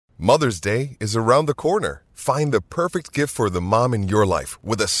Mother's Day is around the corner. Find the perfect gift for the mom in your life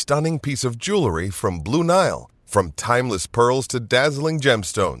with a stunning piece of jewelry from Blue Nile. From timeless pearls to dazzling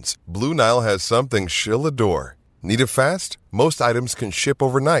gemstones, Blue Nile has something she'll adore. Need it fast? Most items can ship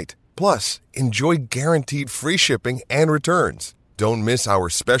overnight. Plus, enjoy guaranteed free shipping and returns. Don't miss our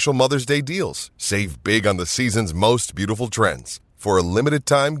special Mother's Day deals. Save big on the season's most beautiful trends. For a limited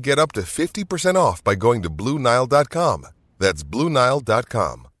time, get up to 50% off by going to BlueNile.com. That's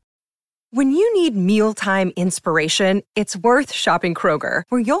BlueNile.com. When you need mealtime inspiration, it's worth shopping Kroger,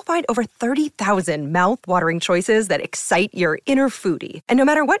 where you'll find over 30,000 mouth-watering choices that excite your inner foodie. And no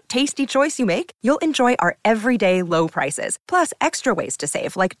matter what tasty choice you make, you'll enjoy our everyday low prices, plus extra ways to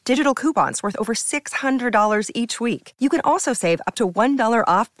save, like digital coupons worth over $600 each week. You can also save up to $1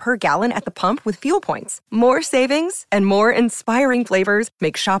 off per gallon at the pump with fuel points. More savings and more inspiring flavors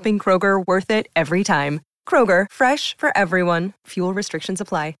make shopping Kroger worth it every time. Kroger, fresh for everyone. Fuel restrictions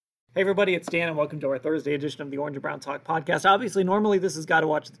apply. Hey everybody, it's Dan and welcome to our Thursday edition of the Orange and Brown Talk podcast. Obviously, normally this is Gotta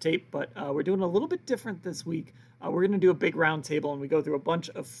Watch the Tape, but we're doing a little bit different this week. We're going to do a big round table and we go through a bunch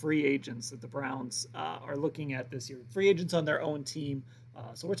of free agents that the Browns are looking at this year. Free agents on their own team.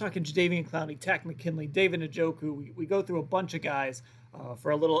 So we're talking Jadeveon Clowney, Takk McKinley, David Njoku. We go through a bunch of guys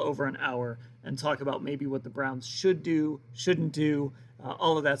for a little over an hour and talk about maybe what the Browns should do, shouldn't do,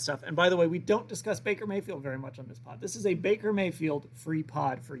 all of that stuff. And by the way, we don't discuss Baker Mayfield very much on this pod. This is a Baker Mayfield free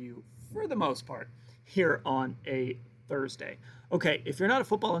pod for you, for the most part, here on a Thursday. Okay, if you're not a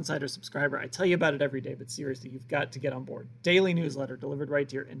Football Insider subscriber, I tell you about it every day, but seriously, you've got to get on board. Daily newsletter delivered right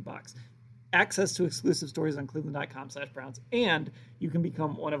to your inbox. Access to exclusive stories on cleveland.com/Browns, and you can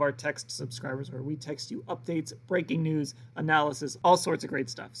become one of our text subscribers where we text you updates, breaking news, analysis, all sorts of great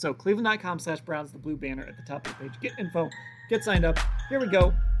stuff. So cleveland.com/Browns, the blue banner at the top of the page. Get info, get signed up. Here we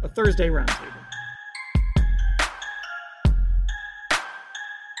go, a Thursday roundtable.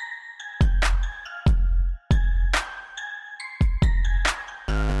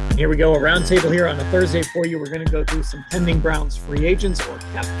 Here we go, a roundtable here on a Thursday for you. We're going to go through some pending Browns free agents or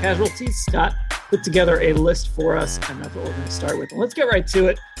cap casualties. Scott put together a list for us, and that's what we're going to start with. And let's get right to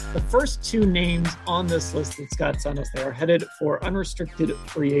it. The first two names on this list that Scott sent us, they are headed for unrestricted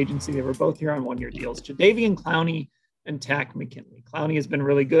free agency. They were both here on one-year deals. Jadeveon Clowney and Takk McKinley. Clowney has been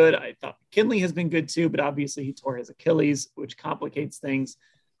really good. I thought McKinley has been good too, but obviously he tore his Achilles, which complicates things.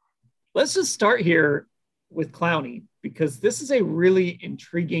 Let's just start here with Clowney, because this is a really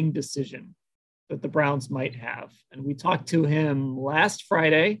intriguing decision that the Browns might have. And we talked to him last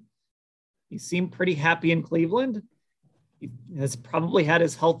Friday. He seemed pretty happy in Cleveland. He has probably had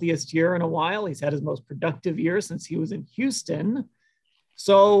his healthiest year in a while. He's had his most productive year since he was in Houston.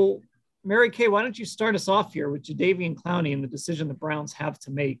 So, Mary Kay, why don't you start us off here with Jadeveon Clowney and the decision the Browns have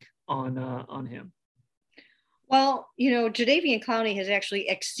to make on him? Well, Jadeveon Clowney has actually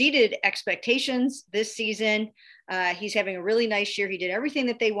exceeded expectations this season. He's having a really nice year. He did everything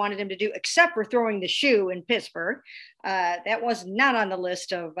that they wanted him to do, except for throwing the shoe in Pittsburgh. That was not on the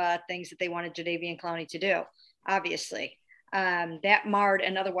list of things that they wanted Jadeveon Clowney to do, obviously. That marred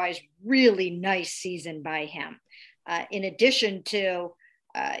an otherwise really nice season by him. In addition to,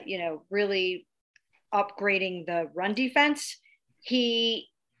 really upgrading the run defense, he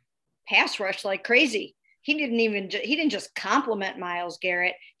pass rushed like crazy. He didn't just compliment Myles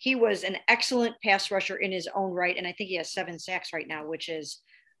Garrett. He was an excellent pass rusher in his own right. And I think he has 7 sacks right now, which is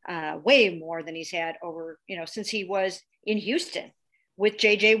way more than he's had over, since he was in Houston with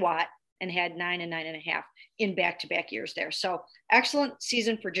JJ Watt and had 9 and 9.5 in back-to-back years there. So excellent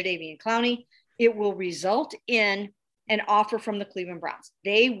season for Jadeveon Clowney. It will result in an offer from the Cleveland Browns.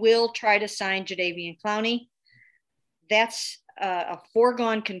 They will try to sign Jadeveon Clowney. That's a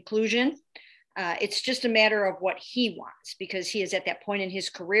foregone conclusion. It's just a matter of what he wants, because he is at that point in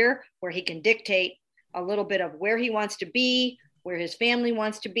his career where he can dictate a little bit of where he wants to be, where his family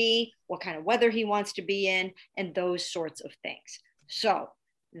wants to be, what kind of weather he wants to be in, and those sorts of things. So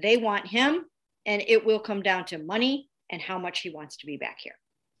they want him, and it will come down to money and how much he wants to be back here.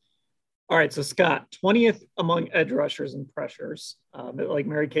 All right, so Scott, 20th among edge rushers and pressures. Like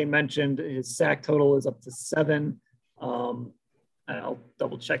Mary Kay mentioned, his sack total is up to 7. I'll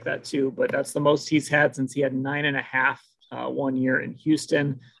double check that too, but that's the most he's had since he had 9.5 1 year in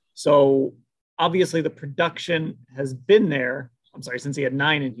Houston. So obviously the production has been there. I'm sorry, since he had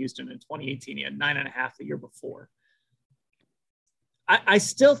 9 in Houston in 2018, he had 9.5 the year before. I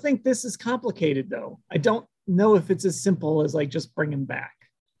still think this is complicated though. I don't know if it's as simple as like just bring him back.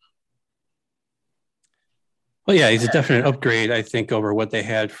 Well, yeah, he's a definite upgrade, I think, over what they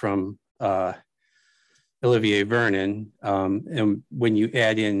had from Olivier Vernon. And when you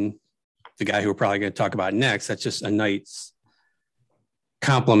add in the guy who we're probably going to talk about next, that's just a nice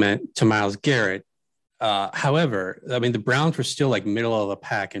complement to Myles Garrett. However, I mean, the Browns were still like middle of the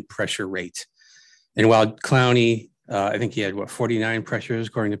pack in pressure rate. And while Clowney, I think he had 49 pressures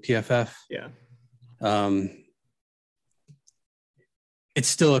according to PFF. Yeah. It's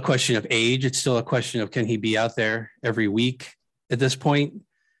still a question of age. It's still a question of, can he be out there every week at this point?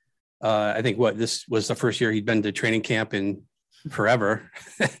 I think this was the first year he'd been to training camp in forever.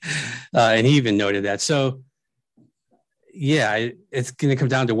 And he even noted that. So yeah, it's going to come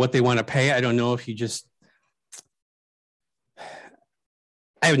down to what they want to pay. I don't know if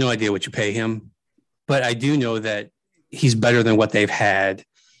I have no idea what you pay him, but I do know that he's better than what they've had.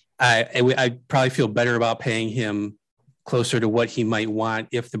 I probably feel better about paying him closer to what he might want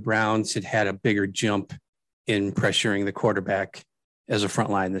if the Browns had a bigger jump in pressuring the quarterback as a front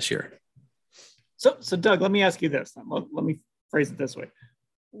line this year. So Doug, let me ask you this. Let me phrase it this way.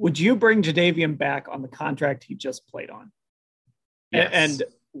 Would you bring Jadeveon back on the contract he just played on? Yes. And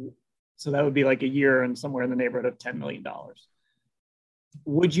so that would be like a year and somewhere in the neighborhood of $10 million.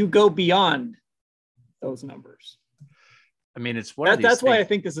 Would you go beyond those numbers? I mean, it's one of these that's why I things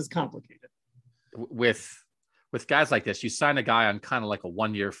think this is complicated. With guys like this. You sign a guy on kind of like a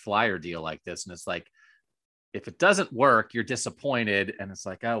 1-year flyer deal like this, and it's like, if it doesn't work, you're disappointed, and it's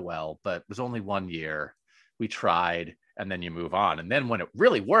like, oh well, but it was only 1 year. We tried, and then you move on. And then when it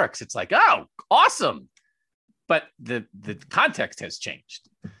really works, it's like, oh, awesome. But the context has changed.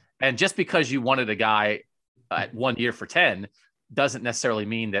 And just because you wanted a guy at 1 year for 10 doesn't necessarily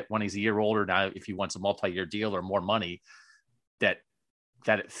mean that when he's a year older now, if he wants a multi-year deal or more money, that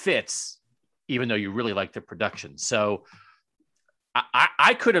it fits, even though you really like the production. So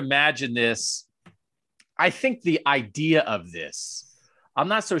I could imagine this. I think the idea of this, I'm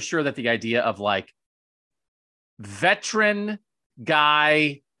not so sure that the idea of like veteran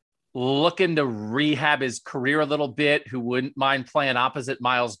guy looking to rehab his career a little bit, who wouldn't mind playing opposite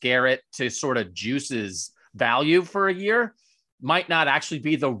Myles Garrett to sort of juice his value for a year, might not actually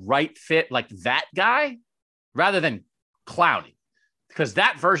be the right fit, like that guy, rather than Clowney, because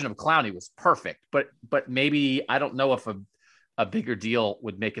that version of Clowney was perfect. But maybe, I don't know if a bigger deal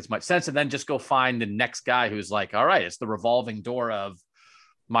would make as much sense, and then just go find the next guy who's like, all right, it's the revolving door of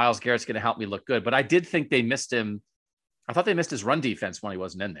Myles Garrett's going to help me look good. But I did think they missed him. I thought they missed his run defense when he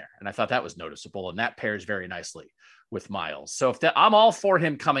wasn't in there. And I thought that was noticeable, and that pairs very nicely with Myles. So I'm all for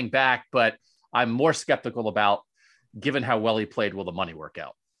him coming back, but I'm more skeptical about, given how well he played, will the money work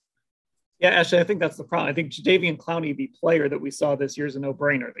out? Yeah, actually, I think that's the problem. I think Jadeveon Clowney, the player that we saw this year, is a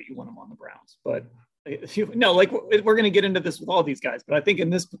no-brainer that you want him on the Browns. But we're going to get into this with all these guys. But I think in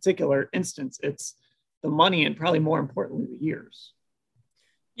this particular instance, it's the money and probably more importantly, the years.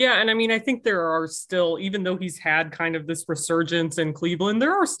 Yeah, and I mean, I think there are still, even though he's had kind of this resurgence in Cleveland,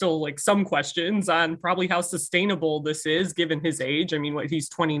 there are still like some questions on probably how sustainable this is given his age. I mean, he's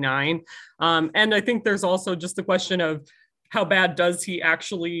 29. And I think there's also just the question of how bad does he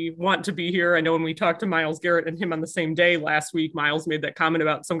actually want to be here? I know when we talked to Myles Garrett and him on the same day last week, Myles made that comment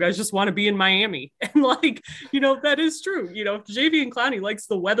about some guys just want to be in Miami. And like, that is true. If Jadeveon Clowney likes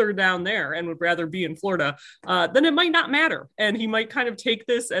the weather down there and would rather be in Florida, then it might not matter. And he might kind of take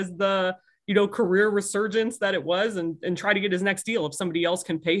this as the, career resurgence that it was and try to get his next deal if somebody else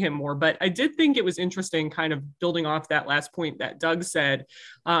can pay him more. But I did think it was interesting, kind of building off that last point that Doug said.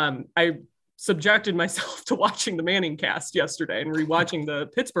 I subjected myself to watching the Manning cast yesterday and rewatching the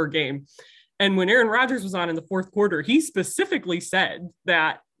Pittsburgh game. And when Aaron Rodgers was on in the fourth quarter, he specifically said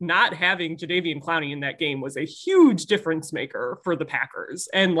that not having Jadeveon Clowney in that game was a huge difference maker for the Packers.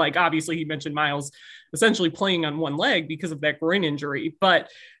 And like, obviously he mentioned Myles essentially playing on one leg because of that groin injury.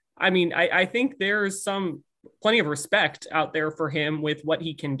 But I mean, I think there's plenty of respect out there for him with what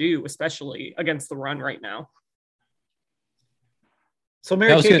he can do, especially against the run right now. So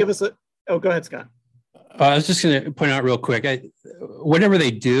Mary Kay, give us Oh, go ahead, Scott. I was just going to point out real quick, whatever they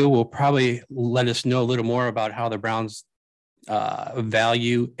do will probably let us know a little more about how the Browns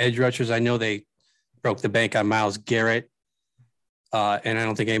value edge rushers. I know they broke the bank on Myles Garrett, and I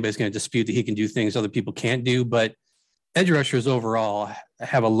don't think anybody's going to dispute that he can do things other people can't do, but edge rushers overall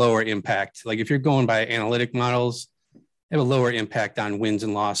have a lower impact. Like if you're going by analytic models, they have a lower impact on wins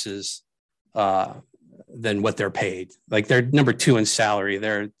and losses than what they're paid. Like they're number 2 in salary.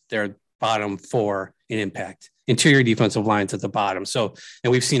 They're bottom 4 in impact. Interior defensive lines at the bottom. So, and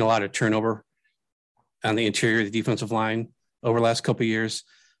we've seen a lot of turnover on the interior of the defensive line over the last couple of years.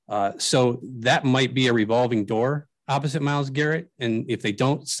 So that might be a revolving door opposite Myles Garrett. And if they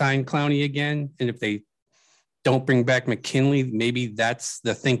don't sign Clowney again, and if they don't bring back McKinley, maybe that's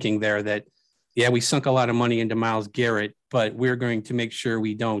the thinking there that, yeah, we sunk a lot of money into Myles Garrett, but we're going to make sure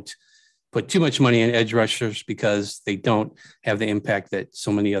we don't put too much money in edge rushers because they don't have the impact that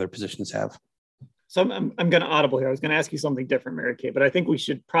so many other positions have. So I'm going to audible here. I was going to ask you something different, Mary Kay, but I think we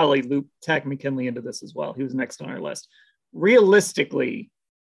should probably loop Takk McKinley into this as well. He was next on our list. Realistically,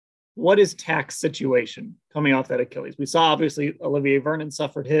 what is Tack's situation coming off that Achilles? We saw obviously Olivier Vernon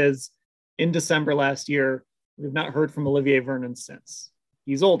suffered his in December last year. We've not heard from Olivier Vernon since.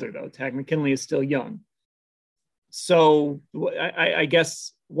 He's older though. Takk McKinley is still young. So I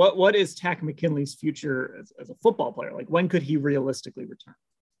guess what is Takk McKinley's future as a football player? Like when could he realistically return?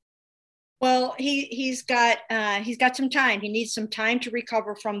 Well, he's got some time. He needs some time to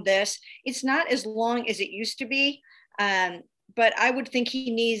recover from this. It's not as long as it used to be, but I would think he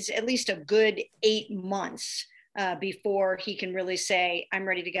needs at least a good 8 months before he can really say, I'm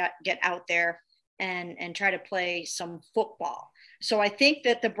ready to get out there and try to play some football. So I think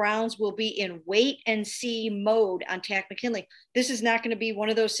that the Browns will be in wait and see mode on Takk McKinley. This is not going to be one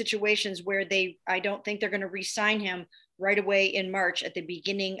of those situations where I don't think they're going to re-sign him right away in March at the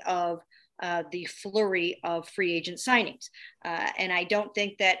beginning of the flurry of free agent signings. And I don't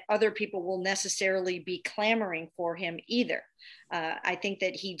think that other people will necessarily be clamoring for him either. I think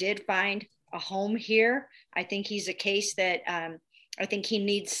that he did find a home here. I think he's a case that I think he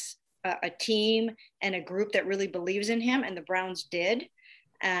needs a team and a group that really believes in him, and the Browns did.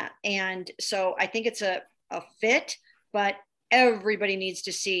 And so I think it's a fit, but everybody needs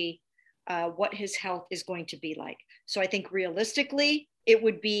to see what his health is going to be like. So I think realistically, it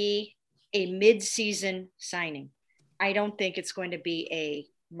would be a mid-season signing. I don't think it's going to be a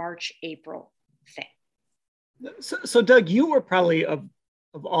March, April thing. So Doug, you were probably of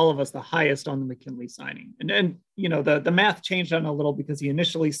all of us the highest on the McKinley signing. And you know, the math changed on a little because he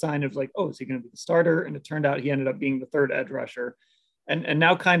initially signed, it was like, oh, is he going to be the starter? And it turned out he ended up being the third edge rusher. And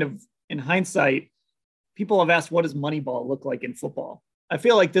now kind of in hindsight, people have asked, what does Moneyball look like in football? I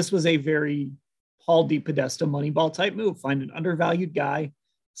feel like this was a very Paul DePodesta Moneyball type move. Find an undervalued guy,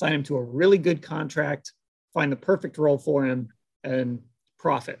 sign him to a really good contract, find the perfect role for him, and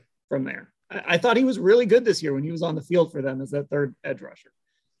profit from there. I thought he was really good this year when he was on the field for them as that third edge rusher.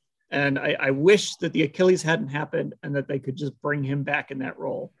 And I wish that the Achilles hadn't happened and that they could just bring him back in that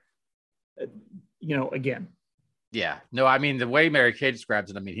role, again. Yeah, no, I mean, the way Mary Kay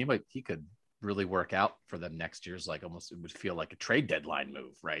describes it, I mean, he could really work out for them next year's, like almost, it would feel like a trade deadline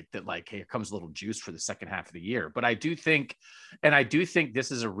move, right? That like, here comes a little juice for the second half of the year. But I do think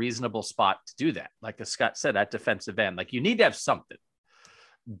this is a reasonable spot to do that. Like as Scott said, at defensive end, like you need to have something,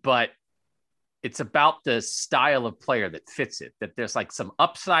 but it's about the style of player that fits it, that there's like some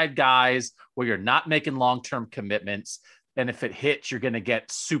upside guys where you're not making long-term commitments. And if it hits, you're going to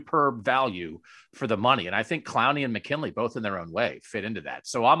get superb value for the money. And I think Clowney and McKinley, both in their own way, fit into that.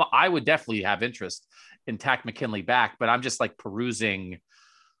 So I would definitely have interest in Takk McKinley back, but I'm just like perusing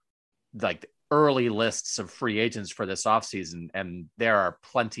like early lists of free agents for this offseason. And there are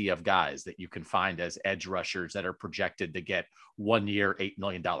plenty of guys that you can find as edge rushers that are projected to get 1 year, $8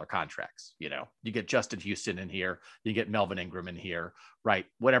 million contracts. You know, you get Justin Houston in here, you get Melvin Ingram in here, right?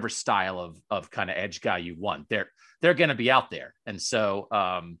 Whatever style of kind of edge guy you want, they're going to be out there. And so,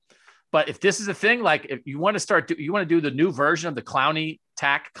 but if this is a thing, like if you want to you want to do the new version of the Clowney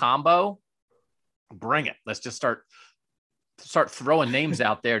Takk combo, bring it. Let's just start throwing names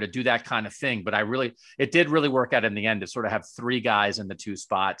out there to do that kind of thing. But it did really work out in the end to sort of have three guys in the two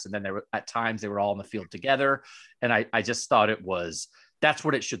spots. And then at times they were all in the field together. And I just thought that's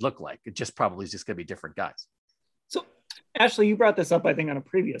what it should look like. It just probably is just going to be different guys. So Ashley, you brought this up, I think on a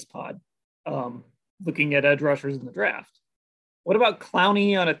previous pod, looking at edge rushers in the draft. What about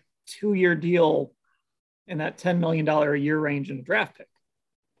Clowney on a 2-year deal in that $10 million a year range in a draft pick?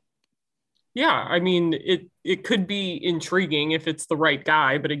 Yeah, I mean, it could be intriguing if it's the right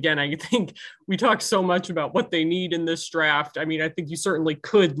guy. But again, I think we talked so much about what they need in this draft. I mean, I think you certainly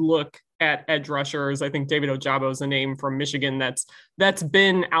could look at edge rushers. I think David Ojabo is a name from Michigan that's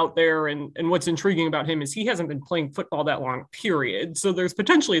been out there. And what's intriguing about him is he hasn't been playing football that long, period. So there's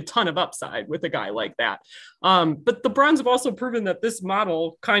potentially a ton of upside with a guy like that. But the Browns have also proven that this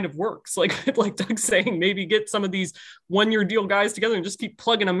model kind of works. Like Doug's saying, maybe get some of these 1-year deal guys together and just keep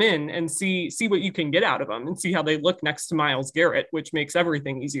plugging them in and see what you can get out of them and see how they look next to Myles Garrett, which makes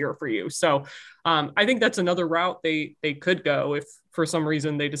everything easier for you. So I think that's another route they could go if for some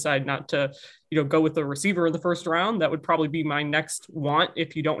reason they decide not to, go with the receiver in the first round. That would probably be my next want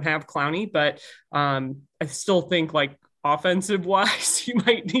if you don't have Clowney. But I still think like offensive wise, you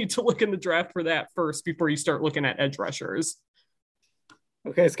might need to look in the draft for that first before you start looking at edge rushers.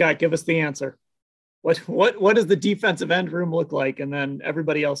 Okay, Scott, give us the answer. What does the defensive end room look like? And then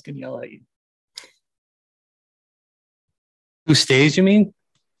everybody else can yell at you. Who stays, you mean?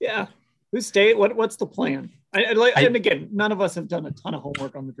 Yeah. Who's stay? What's the plan? And again, none of us have done a ton of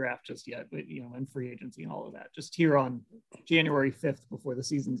homework on the draft just yet, but and free agency and all of that. Just here on January 5th before the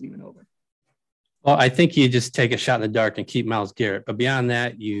season's even over. Well, I think you just take a shot in the dark and keep Myles Garrett. But beyond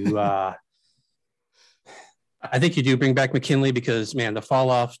that, I think you do bring back McKinley because, man, the fall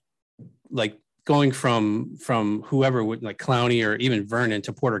off, like going from whoever would like Clowney or even Vernon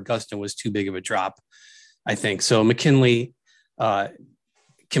to Porter Gustin was too big of a drop, I think. So McKinley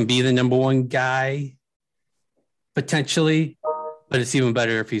can be the number one guy potentially, but it's even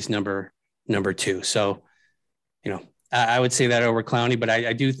better if he's number two. So, I would say that over Clowney, but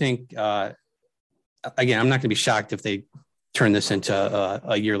I do think, again, I'm not going to be shocked if they turn this into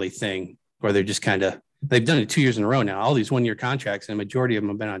a yearly thing where they're just they've done it 2 years in a row now, all these 1-year contracts, and the majority of them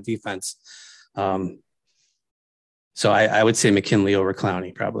have been on defense. So I would say McKinley over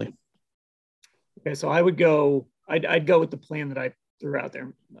Clowney probably. Okay. So I'd go with the plan that I threw out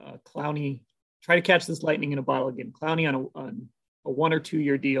there. Clowney, try to catch this lightning in a bottle again. Clowney on a 1 or 2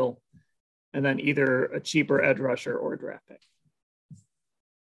 year deal, and then either a cheaper edge rusher or a draft pick.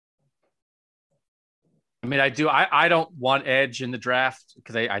 I mean, I don't want edge in the draft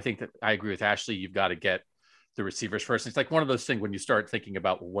because I think that I agree with Ashley. You've got to get the receivers first. It's like one of those things when you start thinking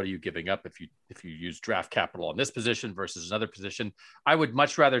about, well, what are you giving up if you use draft capital on this position versus another position? I would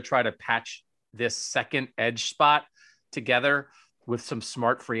much rather try to patch this second edge spot together with some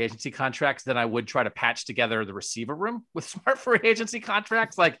smart free agency contracts than I would try to patch together the receiver room with smart free agency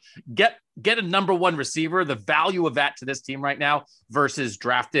contracts. Like get a number one receiver, the value of that to this team right now versus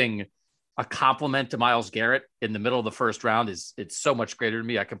drafting a compliment to Myles Garrett in the middle of the first round it's so much greater to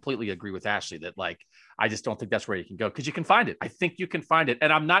me. I completely agree with Ashley that I just don't think that's where you can go because you can find it. I think you can find it.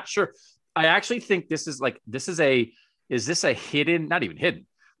 And I'm not sure. I actually think is this a hidden, not even hidden.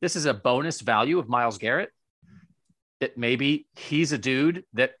 This is a bonus value of Myles Garrett. That maybe he's a dude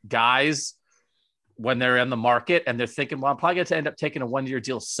that guys, when they're in the market and they're thinking, well, I'm probably going to end up taking a 1-year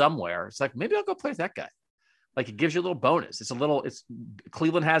deal somewhere. It's like, maybe I'll go play with that guy. Like it gives you a little bonus.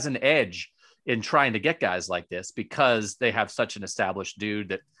 Cleveland has an edge in trying to get guys like this because they have such an established dude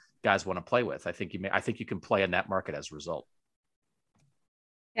that guys want to play with. I think you can play in that market as a result.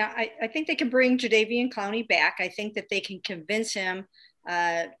 Yeah, I think they can bring Jadeveon Clowney back. I think that they can convince him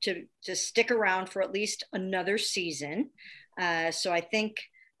to stick around for at least another season. So I think,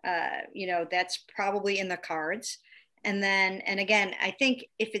 that's probably in the cards. And again, I think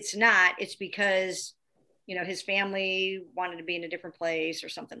if it's not, it's because, his family wanted to be in a different place or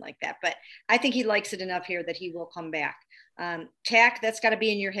something like that. But I think he likes it enough here that he will come back. Tack, that's got to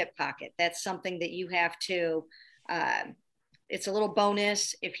be in your hip pocket. That's something that you have to, it's a little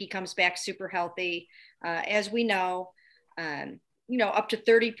bonus if he comes back super healthy. As we know, up to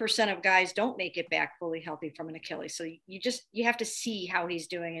 30% of guys don't make it back fully healthy from an Achilles. So you have to see how he's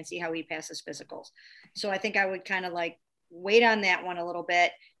doing and see how he passes physicals. So I think I would kind of wait on that one a little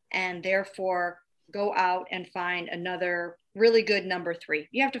bit and therefore go out and find another really good number 3.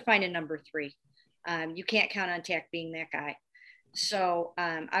 You have to find a number 3. You can't count on Tack being that guy. So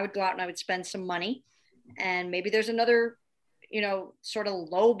I would go out and I would spend some money and maybe there's another, sort of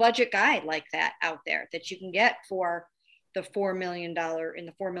low budget guy like that out there that you can get for the $4 million in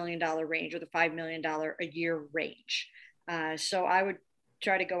the $4 million range or the $5 million a year range. So I would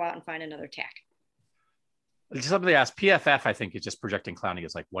try to go out and find another Tack. Somebody asked PFF, I think is just projecting Clowney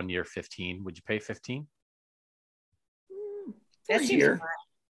as 1 year, 15. Would you pay 15? That seems high.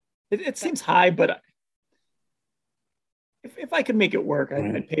 It seems high, but if I could make it work,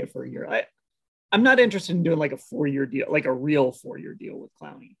 I'd pay it for a year. I'm not interested in doing a 4-year deal, like a real 4-year deal with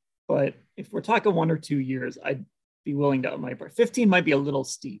Clowney. But if we're talking 1 or 2 years, I'd be willing to up my price. 15 might be a little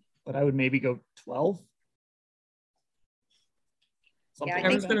steep, but I would maybe go 12. I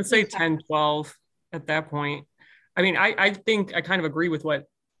was going to say 10, 12 at that point. I mean, I think I kind of agree with what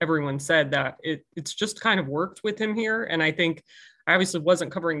everyone said that it's just kind of worked with him here. And I think I obviously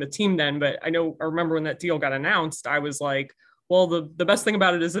wasn't covering the team then, but I remember when that deal got announced, I was like, well, the best thing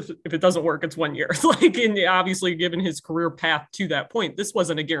about it is if it doesn't work, it's 1 year. And obviously given his career path to that point, this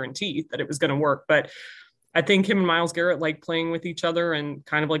wasn't a guarantee that it was going to work, but I think him and Myles Garrett like playing with each other and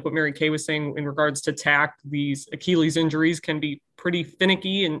kind of like what Mary Kay was saying in regards to Tack, these Achilles injuries can be pretty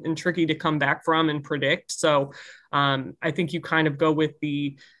finicky and tricky to come back from and predict. So I think you kind of go with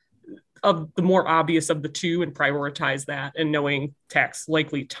the more obvious of the two and prioritize that and knowing Tack's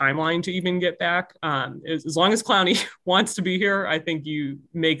likely timeline to even get back. As long as Clowney wants to be here, I think you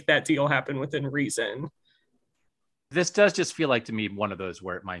make that deal happen within reason. This does just feel like to me one of those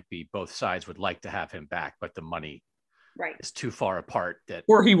where it might be both sides would like to have him back, but the money is too far apart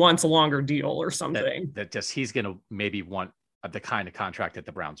or he wants a longer deal or something that just he's going to maybe want the kind of contract that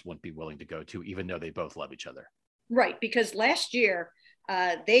the Browns wouldn't be willing to go to, even though they both love each other. Right, because last year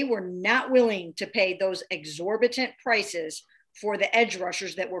they were not willing to pay those exorbitant prices for the edge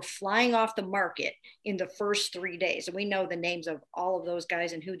rushers that were flying off the market in the first 3 days. And we know the names of all of those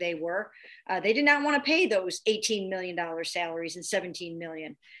guys and who they were. They did not want to pay those $18 million salaries and $17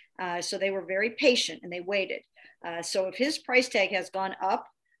 million. So they were very patient and they waited. So if his price tag has gone up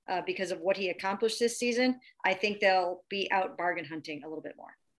because of what he accomplished this season, I think they'll be out bargain hunting a little bit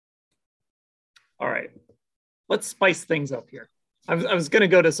more. All right, let's spice things up here. I was going to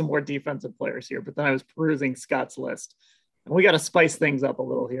go to some more defensive players here, but then I was perusing Scott's list. And we got to spice things up a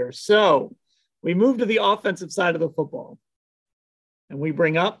little here. So we move to the offensive side of the football. And we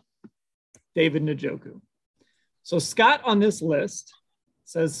bring up David Njoku. So Scott on this list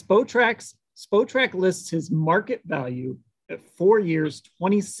says Spotrac lists his market value at 4 years,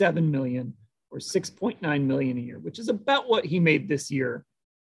 $27 million or $6.9 million a year, which is about what he made this year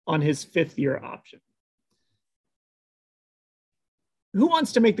on his 5th-year option. Who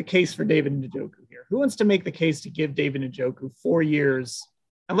wants to make the case for David Njoku here? Who wants to make the case to give David Njoku 4 years?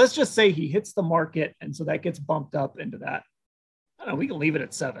 And let's just say he hits the market, and so that gets bumped up into that. I don't know, we can leave it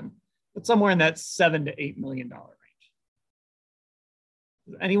at 7, but somewhere in that $7 to $8 million range.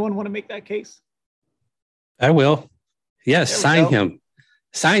 Does anyone want to make that case? I will. Yes, sign him.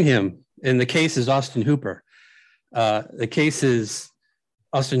 Sign him. And the case is Austin Hooper. The case is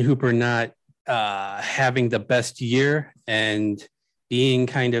Austin Hooper not having the best year and being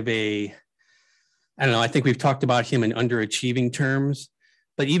kind of I don't know, I think we've talked about him in underachieving terms,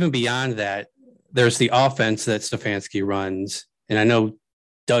 but even beyond that, there's the offense that Stefanski runs. And I know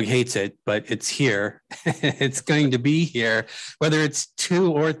Doug hates it, but it's here. It's going to be here. Whether it's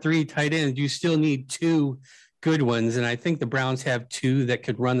 2 or 3 tight ends, you still need 2 good ones. And I think the Browns have 2 that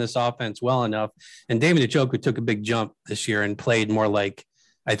could run this offense well enough. And David Njoku took a big jump this year and played more like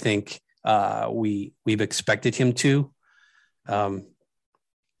I think we've expected him to.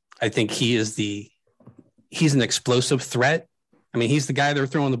 I think he's an explosive threat. I mean, he's the guy they're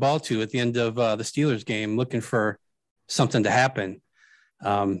throwing the ball to at the end of the Steelers game, looking for something to happen.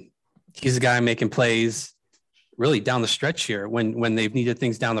 He's the guy making plays really down the stretch here when they've needed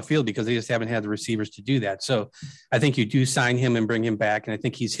things down the field because they just haven't had the receivers to do that. So I think you do sign him and bring him back. And I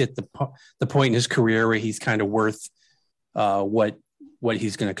think he's hit the point in his career where he's kind of worth what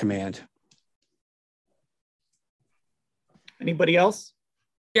he's going to command. Anybody else?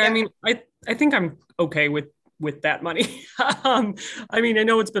 Yeah, I mean, I think I'm okay with that money. I mean, I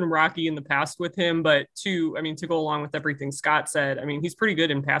know it's been rocky in the past with him, but to go along with everything Scott said, I mean, he's pretty good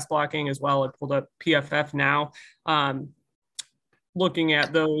in pass blocking as well. I pulled up PFF now. Looking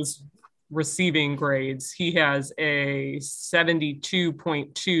at those receiving grades, he has a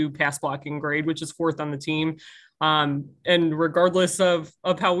 72.2 pass blocking grade, which is 4th on the team. And regardless of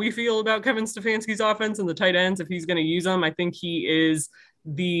how we feel about Kevin Stefanski's offense and the tight ends, if he's going to use them, I think he is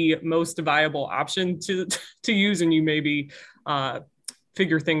the most viable option to use, and you maybe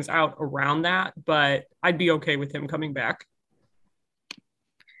figure things out around that, but I'd be okay with him coming back.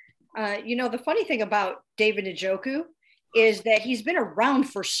 The funny thing about David Njoku is that he's been around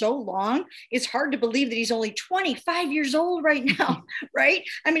for so long. It's hard to believe that he's only 25 years old right now, right?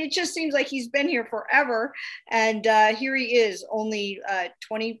 I mean, it just seems like he's been here forever. And here he is, only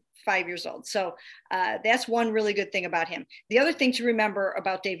 25 years old. So that's one really good thing about him. The other thing to remember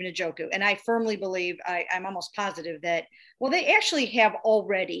about David Njoku, and I firmly believe, I'm almost positive that, they actually have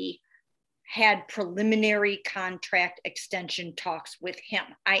already had preliminary contract extension talks with him.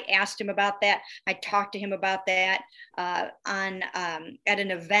 I asked him about that. I talked to him about that at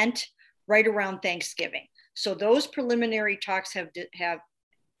an event right around Thanksgiving. So those preliminary talks have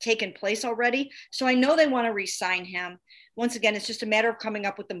taken place already. So I know they want to re-sign him. Once again, it's just a matter of coming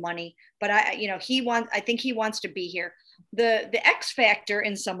up with the money. But I think he wants to be here. The X factor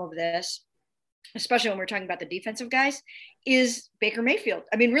in some of this, especially when we're talking about the defensive guys, is Baker Mayfield.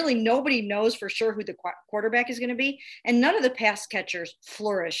 I mean, really nobody knows for sure who the quarterback is going to be. And none of the pass catchers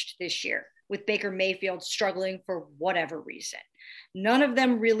flourished this year with Baker Mayfield struggling for whatever reason. None of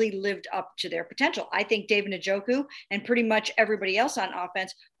them really lived up to their potential. I think David Njoku and pretty much everybody else on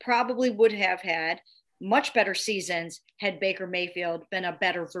offense probably would have had much better seasons had Baker Mayfield been a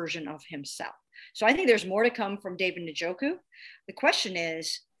better version of himself. So I think there's more to come from David Njoku. The question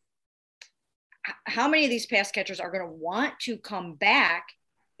is, how many of these pass catchers are going to want to come back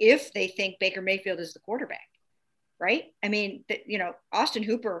if they think Baker Mayfield is the quarterback, right? I mean, Austin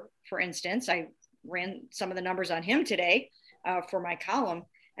Hooper, for instance, I ran some of the numbers on him today for my column.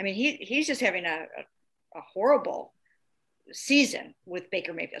 I mean, he's just having a horrible season with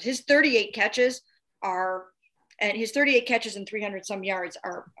Baker Mayfield. His 38 catches are And his 38 catches and 300 some yards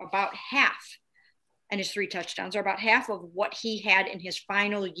are about half, and his 3 touchdowns are about half of what he had in his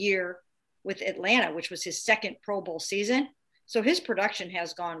final year with Atlanta, which was his second Pro Bowl season. So his production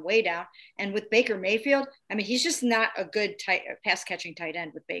has gone way down. And with Baker Mayfield, I mean, he's just not a good pass catching tight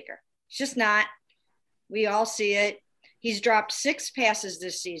end with Baker. He's just not. We all see it. He's dropped 6 passes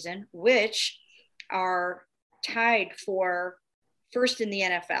this season, which are tied for first in the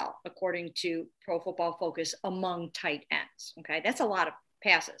NFL, according to Pro Football Focus, among tight ends. Okay, that's a lot of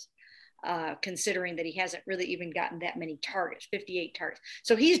passes, considering that he hasn't really even gotten that many targets, 58 targets.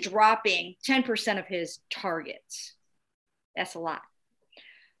 So he's dropping 10% of his targets. That's a lot.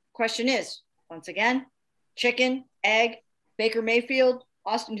 Question is, once again, chicken, egg, Baker Mayfield,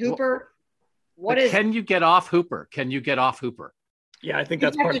 Austin Hooper. Can you get off Hooper? Can you get off Hooper? Yeah, I think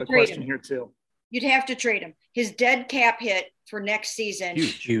that's part of the question here too. You'd have to trade him. His dead cap hit for next season,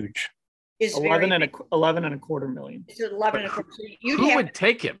 huge, is 11.25 million. It's 11 and a quarter. Who would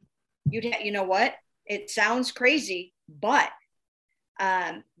take him? You know what? It sounds crazy, but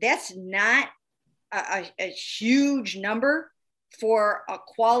that's not a huge number for a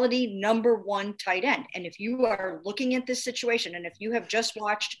quality number 1 tight end. And if you are looking at this situation, and if you have just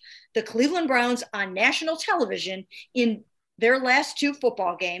watched the Cleveland Browns on national television in their last 2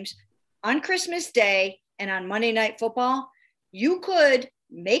 football games on Christmas Day and on Monday Night Football, you could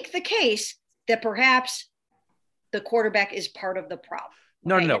make the case that perhaps the quarterback is part of the problem.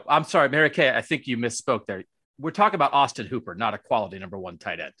 No. I'm sorry, Mary Kay. I think you misspoke there. We're talking about Austin Hooper, not a quality number 1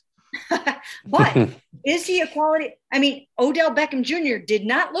 tight end. But is he a quality? I mean, Odell Beckham Jr. did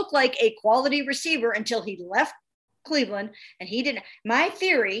not look like a quality receiver until he left Cleveland, and he didn't. My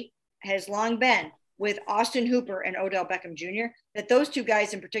theory has long been with Austin Hooper and Odell Beckham Jr. that those 2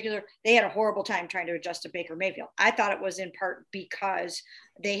 guys in particular, they had a horrible time trying to adjust to Baker Mayfield. I thought it was in part because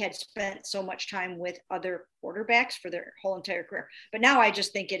they had spent so much time with other quarterbacks for their whole entire career. But now I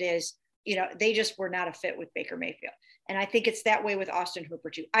just think it is, they just were not a fit with Baker Mayfield. And I think it's that way with Austin Hooper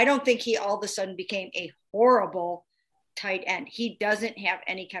too. I don't think he all of a sudden became a horrible tight end. He doesn't have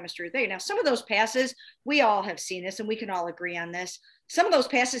any chemistry there. Now, some of those passes, we all have seen this and we can all agree on this. Some of those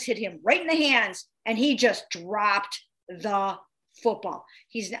passes hit him right in the hands and he just dropped the football.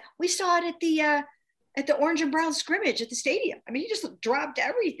 We saw it at the Orange and Brown scrimmage at the stadium. I mean, he just dropped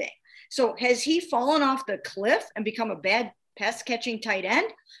everything. So has he fallen off the cliff and become a bad pass catching tight end?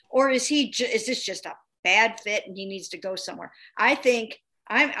 Or is this just a bad fit and he needs to go somewhere? I think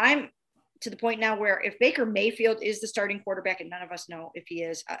I'm to the point now where if Baker Mayfield is the starting quarterback, and none of us know if he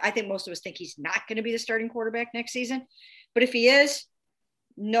is, I think most of us think he's not going to be the starting quarterback next season. But if he is,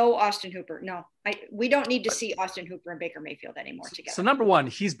 no Austin Hooper. No, we don't need to see Austin Hooper and Baker Mayfield anymore together. So number 1,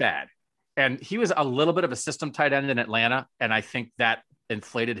 he's bad. And he was a little bit of a system tight end in Atlanta. And I think that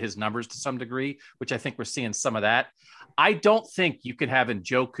inflated his numbers to some degree, which I think we're seeing some of that. I don't think you can have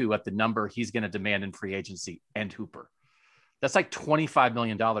Njoku at the number he's going to demand in free agency and Hooper. That's like $25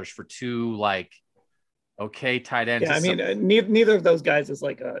 million for 2 tight ends. Yeah, I mean, neither of those guys is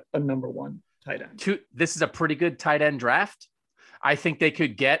like a number 1 tight end. This is a pretty good tight end draft. I think they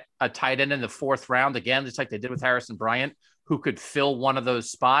could get a tight end in the 4th round again, just like they did with Harrison Bryant, who could fill one of those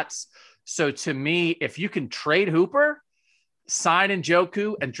spots. So to me, if you can trade Hooper, sign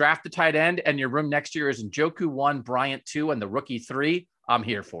Njoku and draft the tight end, and your room next year is Njoku 1, Bryant 2, and the rookie 3, I'm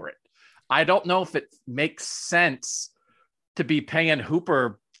here for it. I don't know if it makes sense to be paying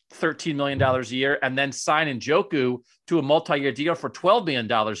Hooper $13 million a year and then sign Njoku to a multi-year deal for $12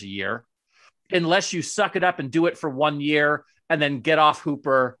 million a year, unless you suck it up and do it for 1 year and then get off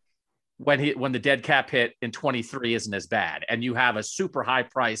Hooper when the dead cap hit in 23 isn't as bad. And you have a super high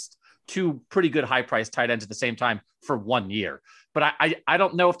priced, 2 pretty good high priced tight ends at the same time for 1 year. But I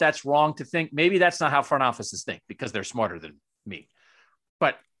don't know if that's wrong to think. Maybe that's not how front offices think because they're smarter than me.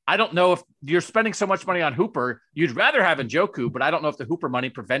 But I don't know if you're spending so much money on Hooper, you'd rather have Njoku, but I don't know if the Hooper money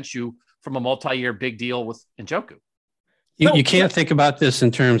prevents you from a multi-year big deal with Njoku. You can't think about this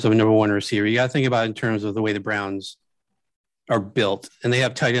in terms of a number 1 receiver. You got to think about it in terms of the way the Browns are built, and they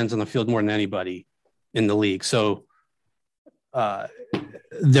have tight ends on the field more than anybody in the league. So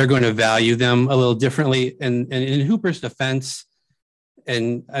they're going to value them a little differently. And in Hooper's defense,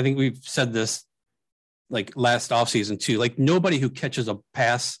 and I think we've said this like last offseason too, like nobody who catches a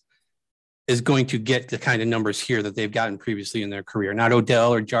pass is going to get the kind of numbers here that they've gotten previously in their career. Not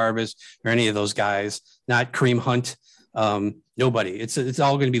Odell or Jarvis or any of those guys, not Kareem Hunt. Nobody. It's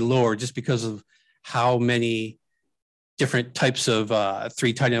all going to be lower just because of how many different types of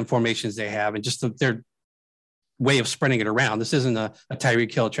 3 tight end formations they have and just their way of spreading it around. This isn't a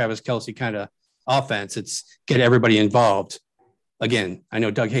Tyreek Hill, Travis Kelce kind of offense. It's get everybody involved. Again, I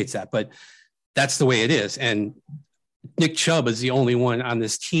know Doug hates that, but that's the way it is. And Nick Chubb is the only one on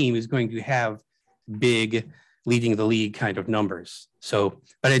this team who's going to have big leading the league kind of numbers. So,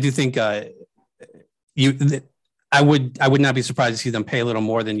 but I do think I would not be surprised to see them pay a little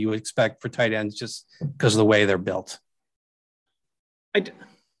more than you would expect for tight ends just because of the way they're built.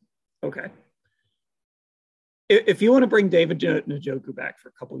 Okay. If you want to bring David Njoku back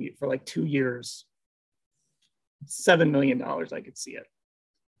for like 2 years, $7 million, I could see it.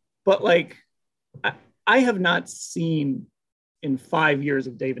 But like, I have not seen in 5 years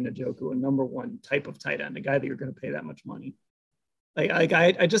of David Njoku a number one type of tight end, a guy that you're going to pay that much money.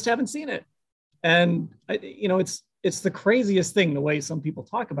 I just haven't seen it. And it's the craziest thing, the way some people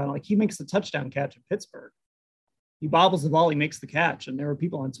talk about it. Like, he makes the touchdown catch in Pittsburgh. He bobbles the ball, he makes the catch. And there were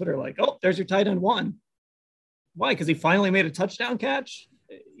people on Twitter like, oh, there's your tight end one. Why? Because he finally made a touchdown catch?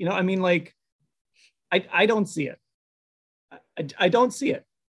 I don't see it. I don't see it.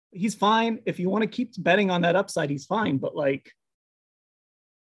 He's fine. If you want to keep betting on that upside, he's fine. But like,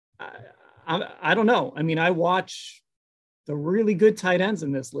 I don't know. I mean, I watch the really good tight ends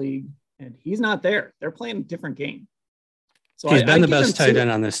in this league, and he's not there. They're playing a different game. So he's been the best tight end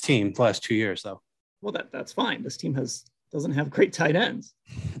on this team the last 2 years, though. Well, that's fine. This team doesn't have great tight ends.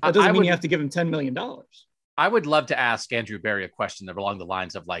 That doesn't mean you have to give him $10 million. I would love to ask Andrew Berry a question along the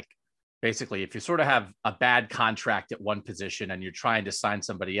lines of, like, basically, if you sort of have a bad contract at one position and you're trying to sign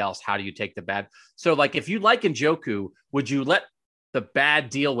somebody else, how do you take the bad? So, like, if you like Njoku, would you let the bad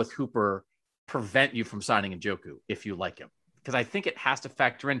deal with Hooper prevent you from signing Njoku if you like him? Because I think it has to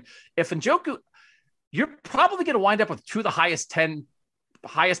factor in. If Njoku, you're probably going to wind up with two of the highest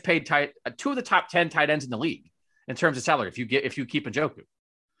paid two of the top 10 tight ends in the league in terms of salary if you keep Njoku.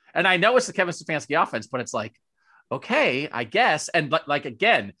 And I know it's the Kevin Stefanski offense, but it's like, okay, I guess. And like,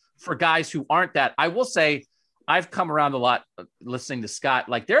 again, for guys who aren't that, I will say I've come around a lot listening to Scott.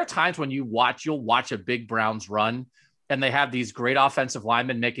 Like, there are times when you'll watch a big Browns run and they have these great offensive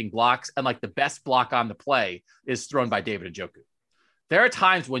linemen making blocks. And like, the best block on the play is thrown by David Njoku. There are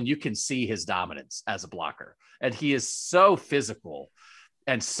times when you can see his dominance as a blocker, and he is so physical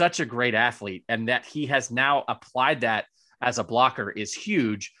and such a great athlete. And that he has now applied that as a blocker is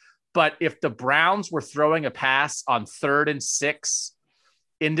huge. But if the Browns were throwing a pass on 3rd and 6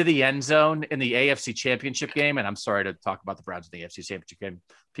 into the end zone in the AFC Championship game, and I'm sorry to talk about the Browns in the AFC Championship game,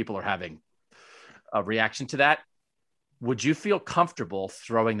 people are having a reaction to that. Would you feel comfortable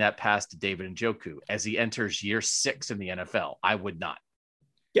throwing that pass to David Njoku as he enters year 6 in the NFL? I would not.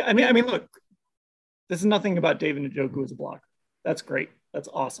 Yeah, I mean, look, this is nothing about David Njoku as a blocker. That's great. That's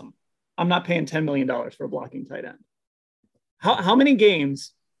awesome. I'm not paying $10 million for a blocking tight end. How many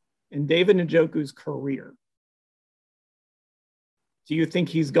games in David Njoku's career do you think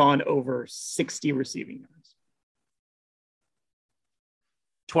he's gone over 60 receiving yards?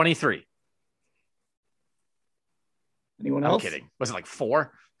 23. Anyone else? I'm kidding. Was it like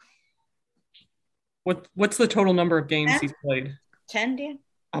 4? What's the total number of games he's played? 10, Dan?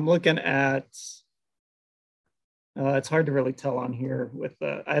 I'm looking at, it's hard to really tell on here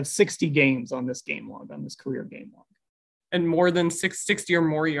I have 60 games on this game log, on this career game log. And more than 60 or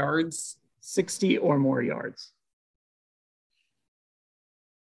more yards? 60 or more yards.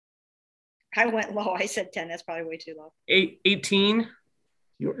 I went low. I said 10. That's probably way too low. 18?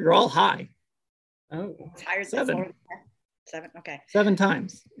 You're all high. Oh. It's higher than 7. 7. Okay. 7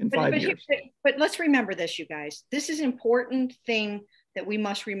 times in 5 years. But let's remember this, you guys. This is an important thing that we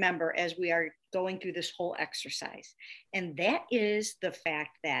must remember as we are going through this whole exercise. And that is the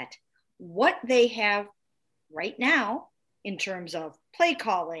fact that what they have right now in terms of play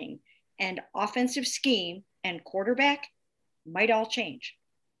calling and offensive scheme and quarterback might all change.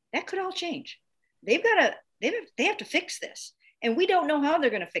 That could all change. They have to fix this. And we don't know how they're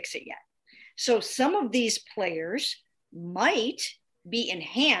going to fix it yet. So some of these players might be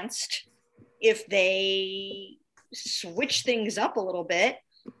enhanced if they switch things up a little bit,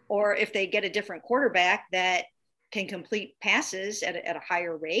 or if they get a different quarterback that can complete passes at a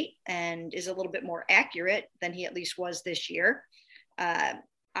higher rate and is a little bit more accurate than he at least was this year.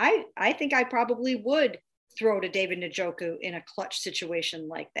 I think I probably would throw to David Njoku in a clutch situation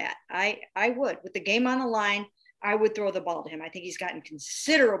like that. I would. With the game on the line, I would throw the ball to him. I think he's gotten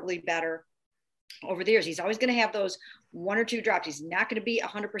considerably better over the years. He's always going to have those 1 or 2 drops. He's not going to be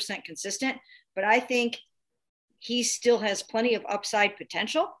 100% consistent, but I think he still has plenty of upside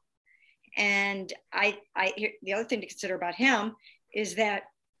potential. And the other thing to consider about him is that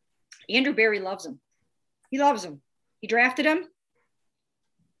Andrew Berry loves him. He loves him. He drafted him.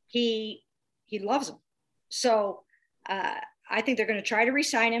 He loves him. So I think they're going to try to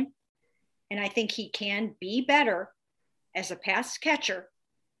re-sign him. And I think he can be better as a pass catcher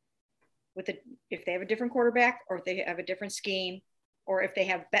if they have a different quarterback, or if they have a different scheme, or if they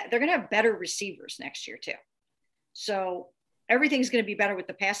have, they're going to have better receivers next year too. So everything's going to be better with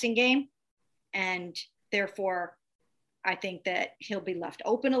the passing game. And therefore, I think that he'll be left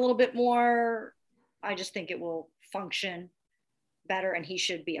open a little bit more. I just think it will function better, and he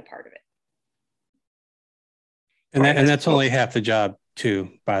should be a part of it. And that's only half the job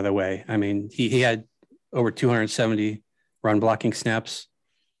too, by the way. I mean, he had over 270 run blocking snaps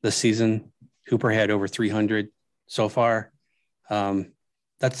this season. Hooper had over 300 so far.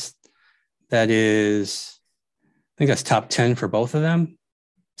 That is, I think that's top 10 for both of them.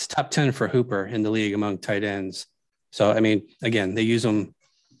 It's top 10 for Hooper in the league among tight ends. So, I mean, again, they use them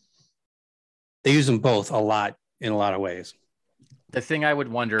both a lot in a lot of ways. The thing I would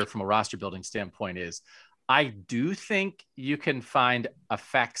wonder from a roster building standpoint is I do think you can find a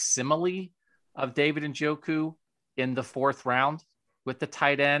facsimile of David Njoku in the 4th round with the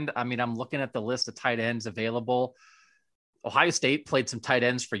tight end. I mean, I'm looking at the list of tight ends available. Ohio State played some tight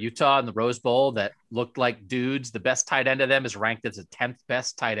ends for Utah in the Rose Bowl that looked like dudes. The best tight end of them is ranked as the 10th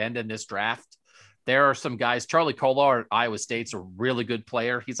best tight end in this draft. There are some guys. Charlie Kolar at Iowa State's a really good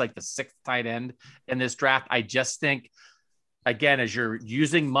player. He's like the 6th tight end in this draft. I just think, again, as you're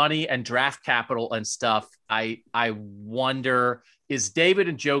using money and draft capital and stuff, I wonder, is David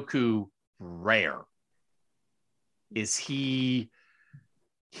Njoku rare? Is he's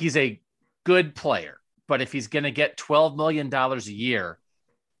a good player, but if he's going to get $12 million a year,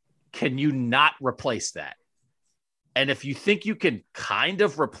 can you not replace that? And if you think you can kind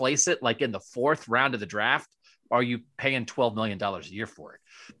of replace it, like in the 4th round of the draft, are you paying $12 million a year for it?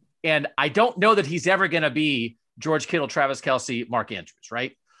 And I don't know that he's ever going to be George Kittle, Travis Kelce, Mark Andrews,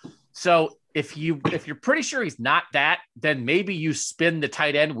 right? So if you're pretty sure he's not that, then maybe you spin the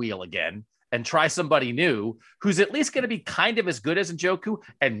tight end wheel again and try somebody new who's at least going to be kind of as good as Njoku,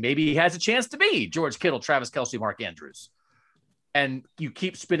 and maybe he has a chance to be George Kittle, Travis Kelce, Mark Andrews. And you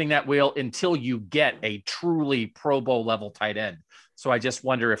keep spinning that wheel until you get a truly Pro Bowl level tight end. So I just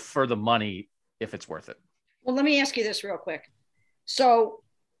wonder if for the money, if it's worth it. Well, let me ask you this real quick. So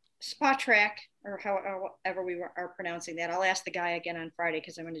Spot Track, or however we are pronouncing that, I'll ask the guy again on Friday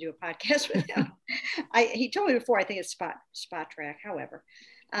because I'm going to do a podcast with him. He told me before, I think it's Spot Track, however.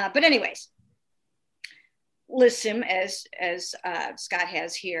 But anyways, lists him as Scott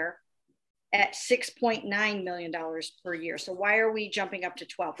has here at $6.9 million per year. So why are we jumping up to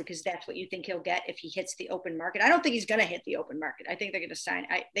 12? Because that's what you think he'll get if he hits the open market. I don't think he's going to hit the open market. I think they're going to sign.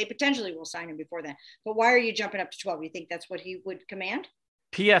 They potentially will sign him before then. But why are you jumping up to 12? You think that's what he would command?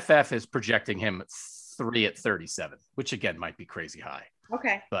 PFF is projecting him 3 at 37, which again might be crazy high.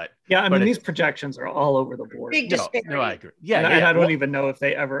 Okay. But yeah, I mean, these projections are all over the board. Big disparity. No, I agree. Yeah, and I don't even know if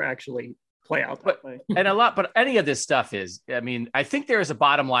they ever actually play out that way. But any of this stuff is, I mean, I think there is a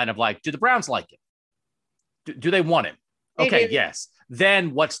bottom line of like, do the Browns like him? Do they want him? Okay, yes.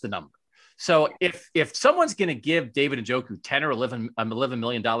 Then what's the number? So if someone's going to give David Njoku $10 or $11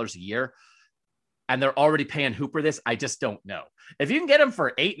 million a year, and they're already paying Hooper this, I just don't know. If you can get him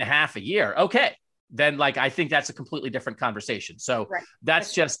for 8.5 a year, okay, then like I think that's a completely different conversation. So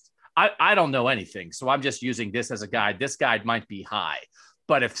that's just I don't know anything. So I'm just using this as a guide. This guide might be high.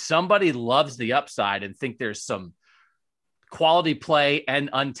 But if somebody loves the upside and think there's some quality play and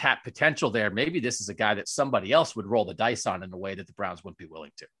untapped potential there, maybe this is a guy that somebody else would roll the dice on in a way that the Browns wouldn't be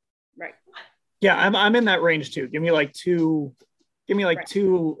willing to. Right. Yeah, I'm in that range too. Give me like two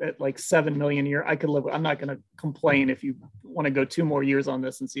at like 7 million a year. I could live with. I'm not going to complain if you want to go 2 more years on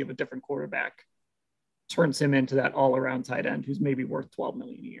this and see if a different quarterback turns him into that all-around tight end who's maybe worth 12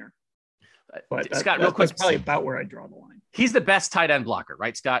 million a year. But Scott, real quick, that's probably about where I draw the line. He's the best tight end blocker,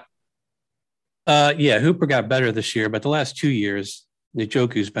 right, Scott? Yeah, Hooper got better this year, but the last 2 years,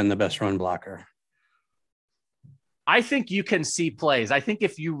 Njoku's been the best run blocker. I think you can see plays. I think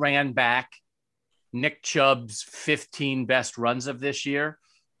if you ran back Nick Chubb's 15 best runs of this year,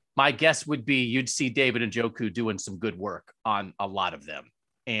 my guess would be you'd see David Njoku doing some good work on a lot of them.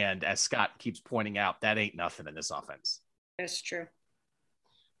 And as Scott keeps pointing out, that ain't nothing in this offense. That's true.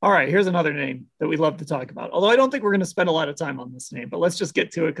 All right, here's another name that we love to talk about. Although I don't think we're going to spend a lot of time on this name, but let's just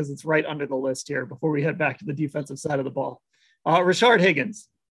get to it because it's right under the list here before we head back to the defensive side of the ball. Rashard Higgins.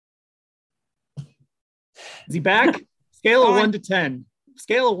 Is he back? Scale of 1 to 10.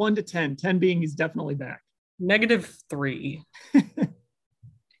 Scale of 1 to 10. 10 being he's definitely back. -3.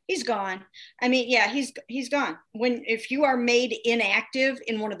 He's gone. I mean, yeah, he's gone. If you are made inactive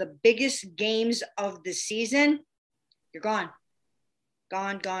in one of the biggest games of the season, you're gone.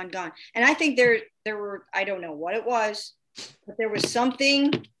 Gone. And I think there were, I don't know what it was, but there was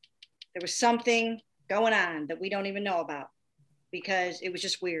something going on that we don't even know about because it was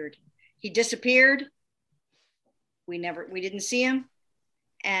just weird. He disappeared. We didn't see him.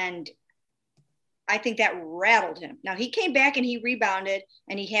 And I think that rattled him. Now he came back and he rebounded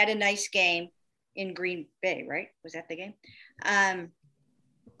and he had a nice game in Green Bay, right? Was that the game?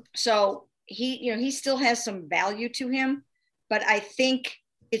 So he still has some value to him, but I think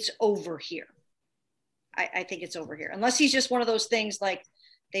it's over here. I think it's over here. Unless he's just one of those things like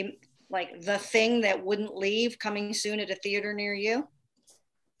The Thing that wouldn't leave, coming soon at a theater near you.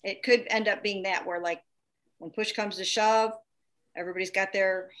 It could end up being that, where like when push comes to shove, everybody's got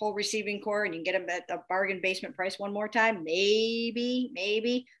their whole receiving core and you can get them at a bargain basement price one more time.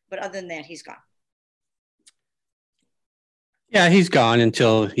 Maybe. But other than that, he's gone. Yeah, he's gone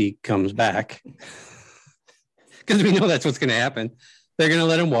until he comes back. Because we know that's what's going to happen. They're going to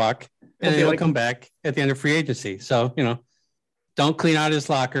let him walk and he'll come back at the end of free agency. So, don't clean out his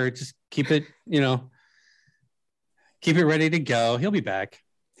locker. Just keep it, keep it ready to go. He'll be back.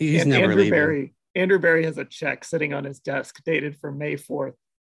 He's never leaving. Andrew Berry has a check sitting on his desk dated for May 4th.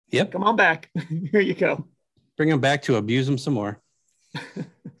 Yep. Come on back. Here you go. Bring him back to abuse him some more.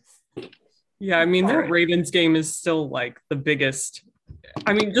 Yeah, I mean, that Ravens game is still like the biggest.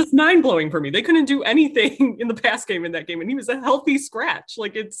 I mean, just mind-blowing for me. They couldn't do anything in the pass game in that game, and he was a healthy scratch.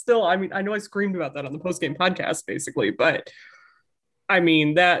 Like, it's still, I mean, I know I screamed about that on the post-game podcast, basically, but I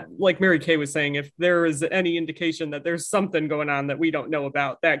mean, that, like Mary Kay was saying, if there is any indication that there's something going on that we don't know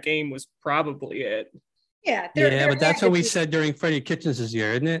about, that game was probably it. Yeah. But that's what we said during Freddie Kitchens'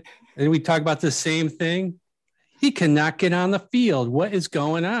 year, isn't it? And we talk about the same thing. He cannot get on the field. What is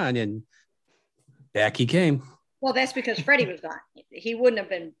going on? And back he came. Well, that's because Freddie was gone. He wouldn't have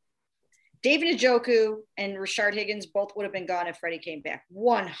been. David Njoku and Rashard Higgins both would have been gone if Freddie came back.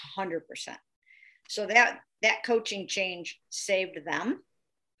 100%. So that coaching change saved them.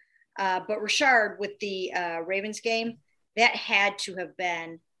 But Rashard, with the Ravens game, that had to have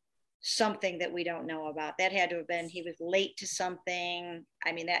been something that we don't know about. That had to have been he was late to something.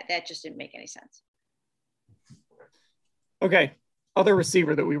 I mean, that just didn't make any sense. Okay. Other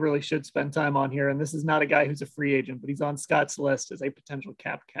receiver that we really should spend time on here, and this is not a guy who's a free agent, but he's on Scott's list as a potential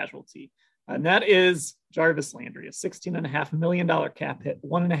cap casualty. And that is Jarvis Landry, a $16.5 million cap hit,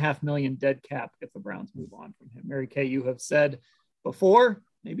 $1.5 million dead cap if the Browns move on from him. Mary Kay, you have said before,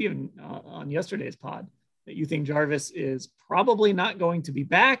 maybe even on yesterday's pod, that you think Jarvis is probably not going to be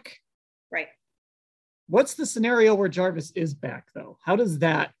back. Right. What's the scenario where Jarvis is back, though? How does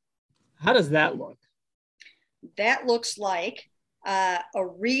that look? That looks like a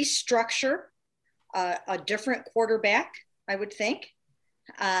restructure, a different quarterback, I would think,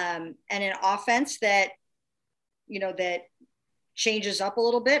 and an offense that changes up a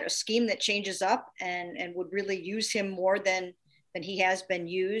little bit, a scheme that changes up and would really use him more than he has been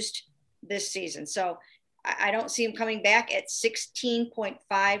used this season. So I don't see him coming back at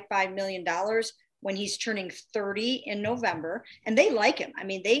 $16.55 million when he's turning 30 in November. And they like him. I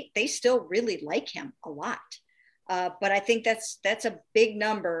mean, they still really like him a lot. But I think that's a big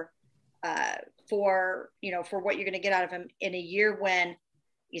number for what you're going to get out of him in a year when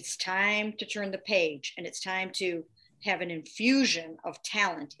it's time to turn the page and it's time to have an infusion of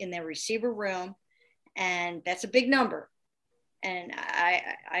talent in their receiver room. And that's a big number. And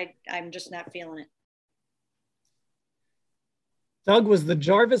I'm just not feeling it. Doug, was the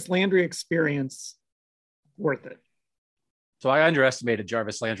Jarvis Landry experience worth it? So I underestimated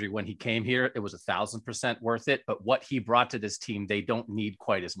Jarvis Landry when he came here. It was 1,000% worth it. But what he brought to this team, they don't need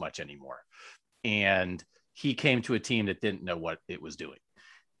quite as much anymore. And he came to a team that didn't know what it was doing.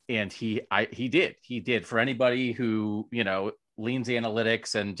 And he did. For anybody who, leans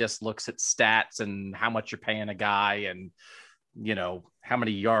analytics and just looks at stats and how much you're paying a guy and, how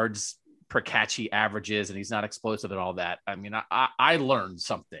many yards per catch he averages and he's not explosive and all that. I mean, I learned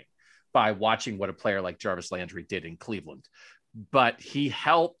something by watching what a player like Jarvis Landry did in Cleveland, but he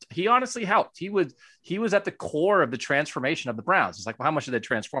honestly helped. He was at the core of the transformation of the Browns. It's like, well, how much did they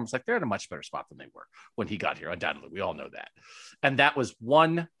transform? It's like, they're in a much better spot than they were when he got here. Undoubtedly. We all know that. And that was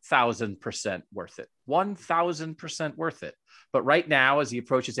 1,000% worth it. 1,000% worth it. But right now, as he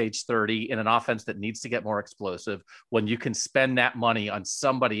approaches age 30 in an offense that needs to get more explosive, when you can spend that money on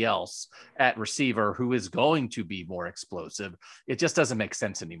somebody else at receiver who is going to be more explosive, it just doesn't make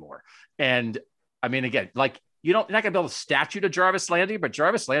sense anymore. And I mean, again, like you're not going to build a statue to Jarvis Landry, but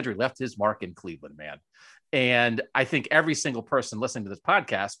Jarvis Landry left his mark in Cleveland, man. And I think every single person listening to this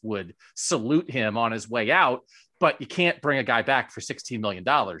podcast would salute him on his way out, but you can't bring a guy back for $16 million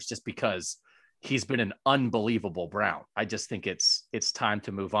just because he's been an unbelievable Brown. I just think it's time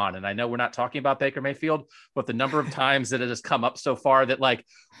to move on. And I know we're not talking about Baker Mayfield, but the number of times that it has come up so far that like,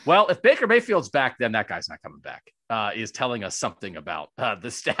 well, if Baker Mayfield's back, then that guy's not coming back, is telling us something about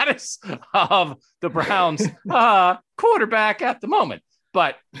the status of the Browns quarterback at the moment.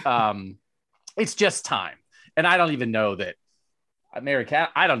 But it's just time. And I don't even know that I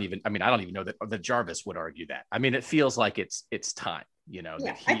don't even know that Jarvis would argue that. I mean, it feels like it's time, Yeah,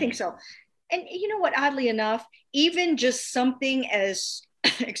 I think so. And you know what, oddly enough, even just something as,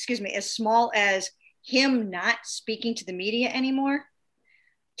 as small as him not speaking to the media anymore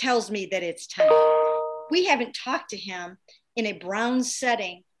tells me that it's time. We haven't talked to him in a Browns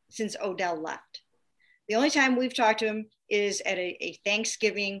setting since Odell left. The only time we've talked to him is at a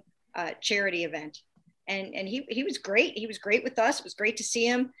Thanksgiving charity event. And he was great. He was great with us. It was great to see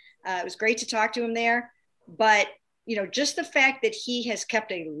him. It was great to talk to him there. But just the fact that he has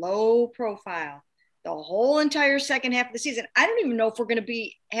kept a low profile the whole entire second half of the season. I don't even know if we're going to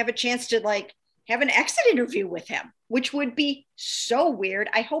have a chance to like have an exit interview with him, which would be so weird.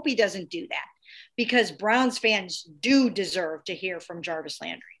 I hope he doesn't do that because Browns fans do deserve to hear from Jarvis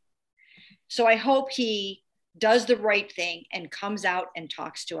Landry. So I hope he does the right thing and comes out and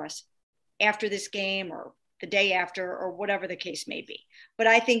talks to us after this game or the day after or whatever the case may be. But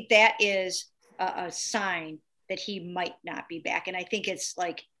I think that is a sign that he might not be back. And I think it's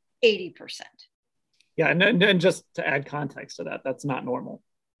like 80%. Yeah. And just to add context to that, that's not normal.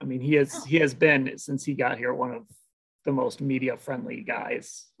 I mean, he has been, since he got here, one of the most media friendly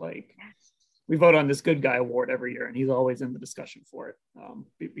guys. Like we vote on this good guy award every year and he's always in the discussion for it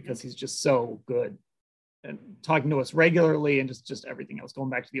because he's just so good and talking to us regularly and just everything else,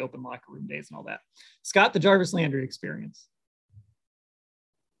 going back to the open locker room days and all that. Scott, the Jarvis Landry experience.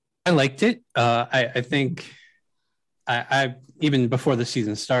 I liked it. I think I even before the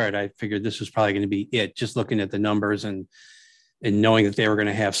season started, I figured this was probably going to be it, just looking at the numbers and knowing that they were going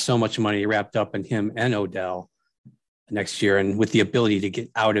to have so much money wrapped up in him and Odell next year and with the ability to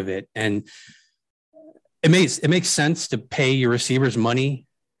get out of it. And it makes sense to pay your receivers money.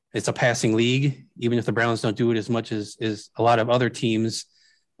 It's a passing league, even if the Browns don't do it as much as a lot of other teams.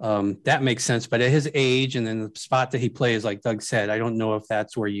 That makes sense. But at his age and then the spot that he plays, like Doug said, I don't know if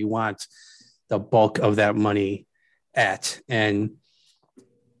that's where you want the bulk of that money at. And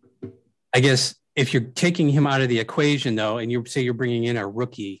I guess if you're taking him out of the equation, though, and you say you're bringing in a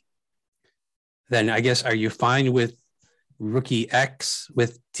rookie, then I guess are you fine with rookie X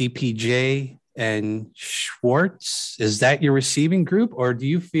with DPJ and Schwartz? Is that your receiving group, or do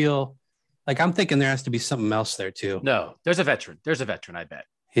you feel like I'm thinking there has to be something else there too? No, there's a veteran. I bet.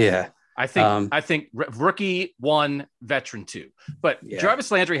 Yeah. I think rookie 1, veteran 2. But yeah. Jarvis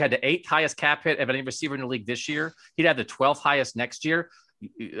Landry had the 8th highest cap hit of any receiver in the league this year. He'd have the 12th highest next year.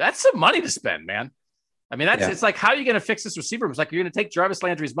 That's some money to spend, man. I mean, it's like, how are you going to fix this receiver? It's like you're going to take Jarvis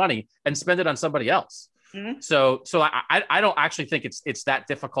Landry's money and spend it on somebody else. Mm-hmm. So I don't actually think it's that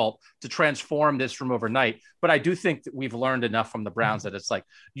difficult to transform this from overnight. But I do think that we've learned enough from the Browns that it's like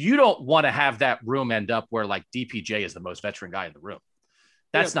you don't want to have that room end up where like DPJ is the most veteran guy in the room.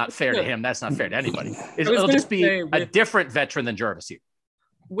 That's not fair to him. That's not fair to anybody. It'll just be a different veteran than Jarvis here.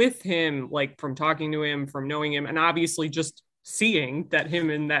 With him, like from talking to him, from knowing him, and obviously just seeing that him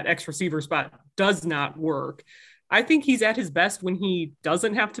in that X receiver spot does not work. I think he's at his best when he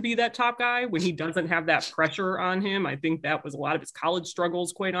doesn't have to be that top guy, when he doesn't have that pressure on him. I think that was a lot of his college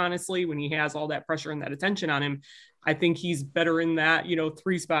struggles, quite honestly, when he has all that pressure and that attention on him. I think he's better in that,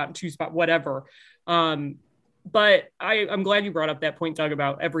 3 spot, 2 spot, whatever. But I'm glad you brought up that point, Doug,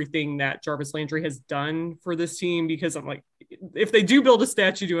 about everything that Jarvis Landry has done for this team, because I'm like, if they do build a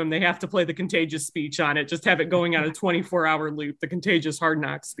statue to him, they have to play the contagious speech on it. Just have it going on a 24-hour loop, the contagious hard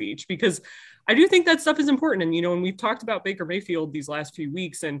knock speech, because I do think that stuff is important. And, and we've talked about Baker Mayfield these last few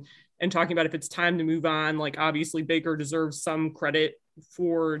weeks and talking about if it's time to move on, like obviously Baker deserves some credit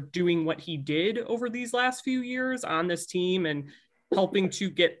for doing what he did over these last few years on this team and helping to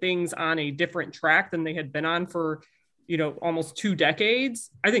get things on a different track than they had been on for, almost 2 decades.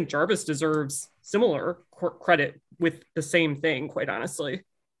 I think Jarvis deserves similar credit with the same thing, quite honestly.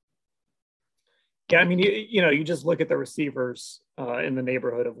 Yeah, I mean, you just look at the receivers in the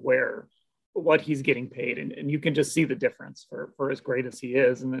neighborhood of what he's getting paid, and you can just see the difference for as great as he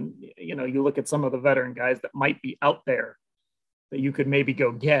is. And then, you look at some of the veteran guys that might be out there that you could maybe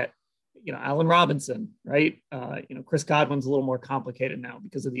go get. Allen Robinson, right? Chris Godwin's a little more complicated now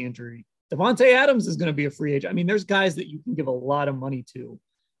because of the injury. Devontae Adams is going to be a free agent. I mean, there's guys that you can give a lot of money to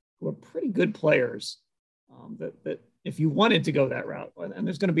who are pretty good players that if you wanted to go that route, and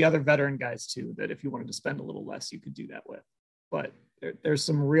there's going to be other veteran guys too, that if you wanted to spend a little less, you could do that with. But there's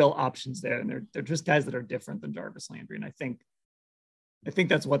some real options there, and they're just guys that are different than Jarvis Landry. And I think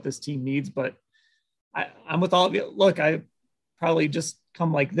that's what this team needs. But I'm with all of you. Look, I probably just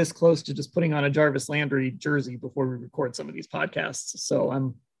come like this close to just putting on a Jarvis Landry jersey before we record some of these podcasts.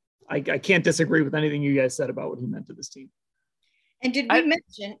 So I can't disagree with anything you guys said about what he meant to this team. And did we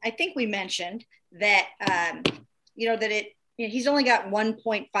mention? I think we mentioned that he's only got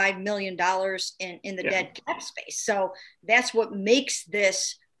 $1.5 million in the dead cap space. So that's what makes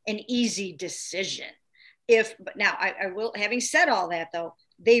this an easy decision. But now I will, having said all that though,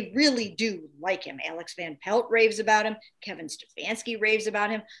 they really do like him. Alex Van Pelt raves about him. Kevin Stefanski raves about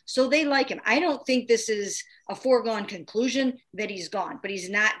him. So they like him. I don't think this is a foregone conclusion that he's gone, but he's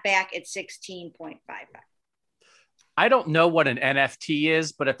not back at 16.55. I don't know what an NFT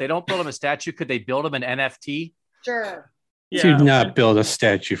is, but if they don't build him a statue, could they build him an NFT? Sure. Do not build a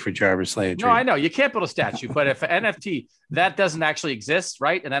statue for Jarvis Landry. No, I know you can't build a statue, but if an NFT that doesn't actually exist,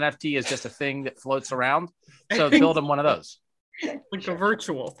 right? An NFT is just a thing that floats around. So build him one of those, like a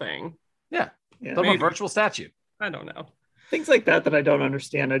virtual thing. Yeah. Build him a virtual statue. I don't know. Things like that I don't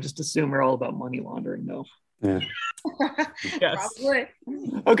understand. I just assume are all about money laundering, though. Yeah. Yes. Probably.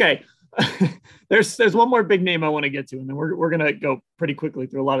 Okay. There's one more big name I want to get to, and then we're gonna go pretty quickly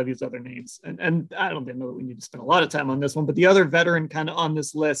through a lot of these other names. And I don't know that we need to spend a lot of time on this one, but the other veteran kind of on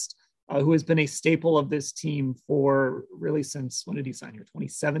this list, who has been a staple of this team for really since, when did he sign here?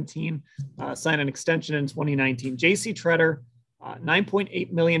 2017. Signed an extension in 2019. J.C. Tretter,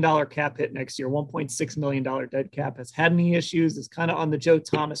 $9.8 million cap hit next year, $1.6 million dead cap. Has had any issues? Is kind of on the Joe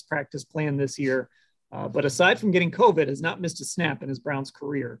Thomas practice plan this year, but aside from getting COVID, has not missed a snap in his Browns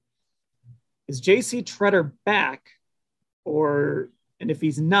career. Is J.C. Tretter back, and if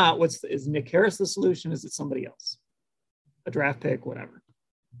he's not, is Nick Harris the solution? Is it somebody else? A draft pick, whatever.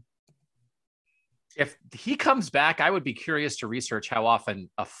 If he comes back, I would be curious to research how often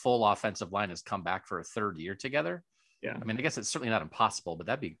a full offensive line has come back for a third year together. Yeah. I mean, I guess it's certainly not impossible, but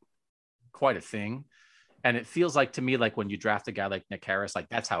that'd be quite a thing. And it feels like to me, like when you draft a guy like Nick Harris, like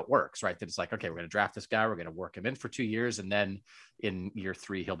that's how it works, right? That it's like, okay, we're going to draft this guy. We're going to work him in for 2 years. And then in year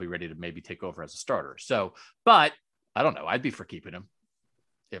 3, he'll be ready to maybe take over as a starter. So, but I don't know. I'd be for keeping him.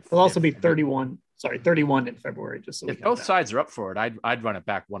 He'll also be 31 in February. Just so if both sides are up for it, I'd run it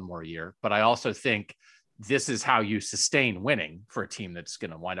back one more year. But I also think this is how you sustain winning for a team that's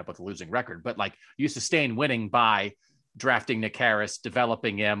going to wind up with a losing record. But like you sustain winning by drafting Nick Harris,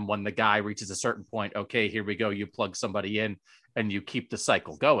 developing him. When the guy reaches a certain point, okay, here we go. You plug somebody in and you keep the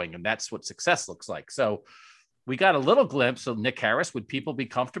cycle going. And that's what success looks like. So we got a little glimpse of Nick Harris. Would people be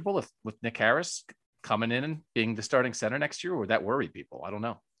comfortable with Nick Harris coming in and being the starting center next year? Or would that worry people? I don't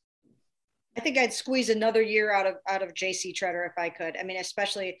know. I think I'd squeeze another year out of J.C. Tretter if I could. I mean,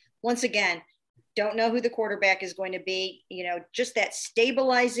 especially once again, don't know who the quarterback is going to be, just that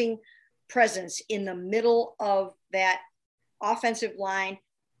stabilizing presence in the middle of that offensive line,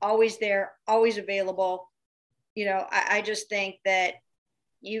 always there, always available. I just think that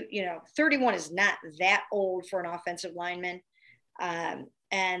 31 is not that old for an offensive lineman.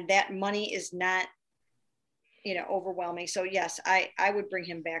 And that money is not, overwhelming. So yes, I would bring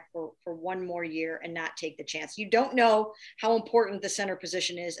him back for one more year and not take the chance. You don't know how important the center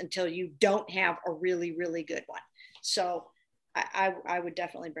position is until you don't have a really, really good one. So I would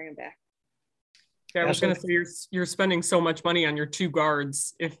definitely bring him back. Yeah, I was going to say you're spending so much money on your 2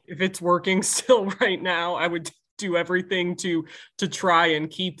 guards. If it's working still right now, I would do everything to try and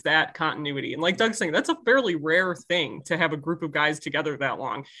keep that continuity. And like Doug's saying, that's a fairly rare thing to have a group of guys together that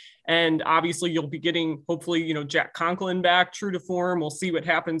long. And obviously you'll be getting, hopefully, Jack Conklin back true to form. We'll see what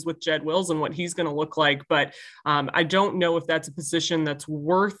happens with Jed Wills and what he's going to look like. But I don't know if that's a position that's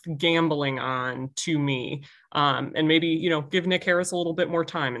worth gambling on to me. And maybe, give Nick Harris a little bit more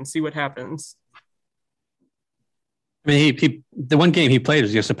time and see what happens. I mean, the one game he played was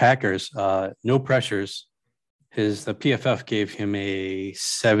against the Packers, no pressures. The PFF gave him a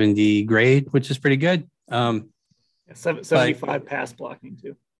 70 grade, which is pretty good. 75 pass blocking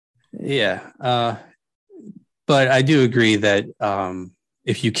too. Yeah. But I do agree that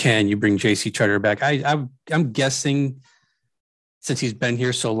if you can, you bring J.C. Tretter back. I'm guessing since he's been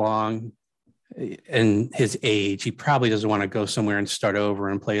here so long and his age, he probably doesn't want to go somewhere and start over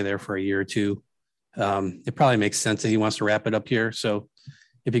and play there for a year or two. It probably makes sense that he wants to wrap it up here. So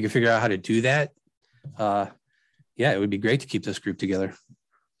if you can figure out how to do that, it would be great to keep this group together.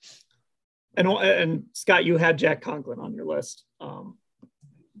 And Scott, you had Jack Conklin on your list.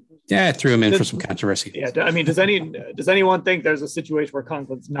 I threw him in for some controversy. Yeah, I mean, does anyone think there's a situation where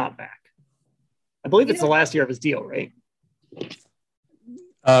Conklin's not back? I believe it's the last year of his deal, right?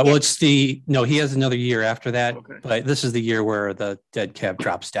 Well, he has another year after that, Okay. but this is the year where the dead cap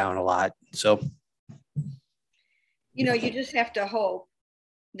drops down a lot. So, You just have to hope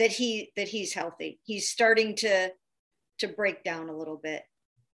that he's healthy. He's starting to break down a little bit,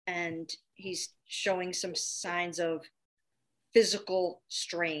 and he's showing some signs of physical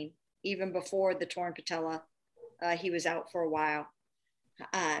strain. Even before the torn patella, he was out for a while.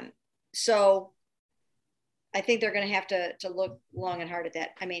 So I think they're going to have to look long and hard at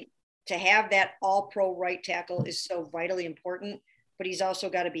that. I mean, to have that all-pro right tackle is so vitally important, but he's also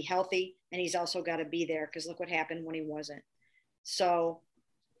got to be healthy, and he's also got to be there, because look what happened when he wasn't. So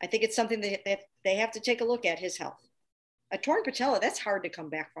I think it's something that they have to take a look at, his health. A torn patella, that's hard to come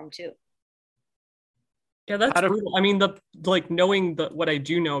back from too. Yeah, that's brutal. I mean, knowing what I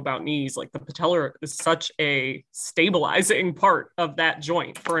do know about knees, like the patella is such a stabilizing part of that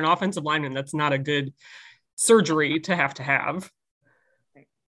joint. For an offensive lineman, that's not a good surgery to have.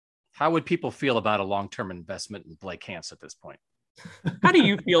 How would people feel about a long-term investment in Blake Hance at this point? How do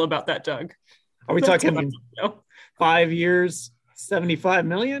you feel about that, Doug? Are we talking 5 years, 75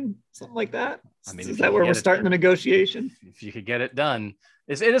 million, something like that? I mean, is that where we're starting the negotiation? If you could get it done,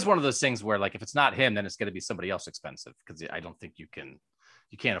 it is one of those things where, like, if it's not him, then it's going to be somebody else expensive, because I don't think you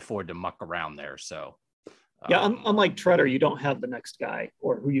can't afford to muck around there. So yeah, unlike Treader, you don't have the next guy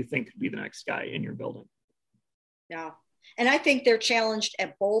or who you think could be the next guy in your building. Yeah. And I think they're challenged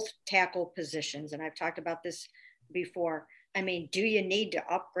at both tackle positions. And I've talked about this before. I mean, do you need to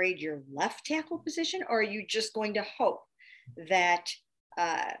upgrade your left tackle position, or are you just going to hope that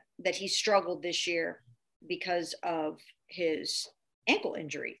he struggled this year because of his ankle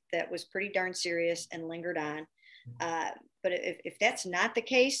injury that was pretty darn serious and lingered on? But if that's not the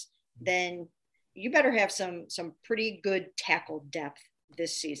case, then you better have some pretty good tackle depth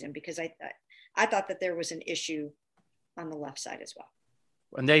this season, because I thought that there was an issue on the left side as well.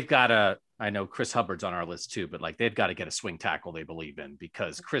 And they've got I know Chris Hubbard's on our list too, but like, they've got to get a swing tackle they believe in,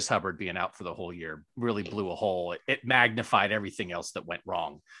 because Chris Hubbard being out for the whole year really blew a hole. It magnified everything else that went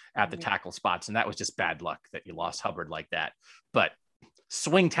wrong at the tackle spots. And that was just bad luck that you lost Hubbard like that. But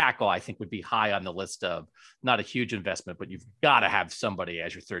swing tackle, I think, would be high on the list of not a huge investment, but you've got to have somebody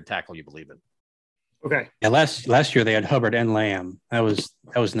as your third tackle you believe in. Okay. Yeah, last year they had Hubbard and Lamb. That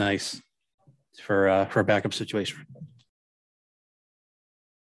was nice for a backup situation.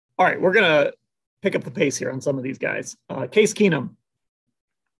 All right, we're gonna pick up the pace here on some of these guys. Case Keenum,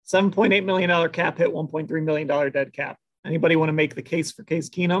 $7.8 million cap hit, $1.3 million dead cap. Anybody want to make the case for Case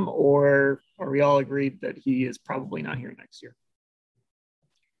Keenum, or are we all agreed that he is probably not here next year?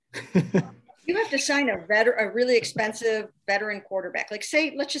 You have to sign a really expensive veteran quarterback. Like,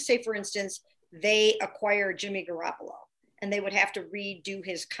 let's just say, for instance, they acquire Jimmy Garoppolo, and they would have to redo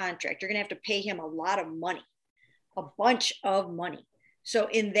his contract. You're going to have to pay him a lot of money, a bunch of money. So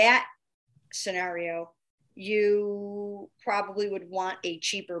in that scenario, you probably would want a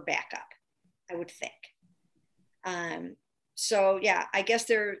cheaper backup, I would think. So yeah, I guess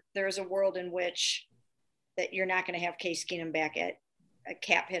there's a world in which that you're not going to have Case Keenum back at a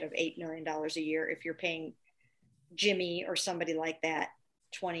cap hit of $8 million a year if you're paying Jimmy or somebody like that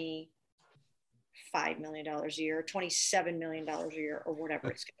 $25 million a year, $27 million a year, or whatever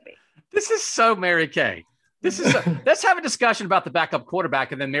it's going to be. This is so Mary Kay. Let's have a discussion about the backup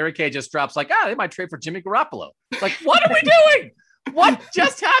quarterback, and then Mary Kay just drops like, they might trade for Jimmy Garoppolo. Like, what are we doing? What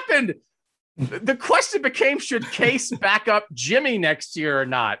just happened? The question became, should Case back up Jimmy next year or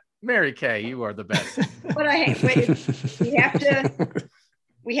not? Mary Kay, you are the best. But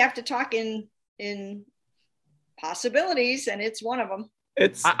we have to talk in possibilities, and it's one of them.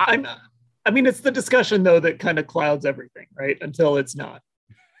 I mean, it's the discussion though that kind of clouds everything, right? Until it's not.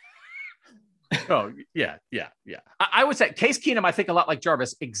 Oh, yeah. I would say Case Keenum, I think a lot like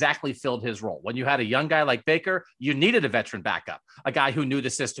Jarvis, exactly filled his role. When you had a young guy like Baker, you needed a veteran backup, a guy who knew the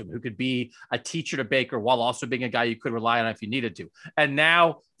system, who could be a teacher to Baker while also being a guy you could rely on if you needed to. And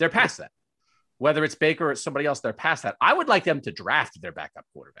now they're past that. Whether it's Baker or somebody else, they're past that. I would like them to draft their backup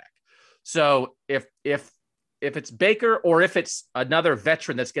quarterback. So if it's Baker, or if it's another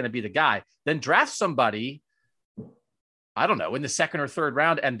veteran that's going to be the guy, then draft somebody, I don't know, in the second or third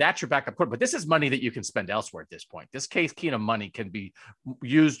round, and that's your backup quarterback. But this is money that you can spend elsewhere at this point. This Case Keenum money can be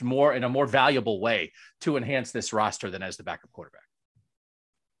used more in a more valuable way to enhance this roster than as the backup quarterback.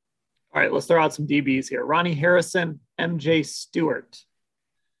 All right, let's throw out some DBs here. Ronnie Harrison, MJ Stewart.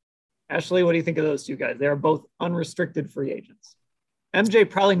 Ashley, what do you think of those two guys? They are both unrestricted free agents. MJ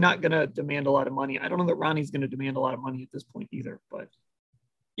probably not going to demand a lot of money. I don't know that Ronnie's going to demand a lot of money at this point either, but.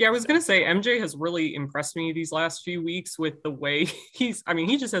 Yeah, I was going to say MJ has really impressed me these last few weeks with the way he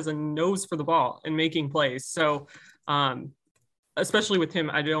just has a nose for the ball and making plays. So especially with him,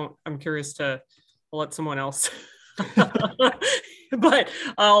 I'm curious to let someone else. But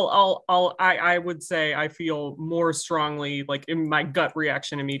I would say I feel more strongly, like in my gut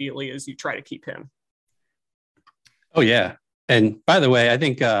reaction immediately, is you try to keep him. Oh yeah. And by the way, I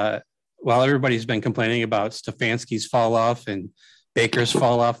think while everybody's been complaining about Stefanski's fall off and Baker's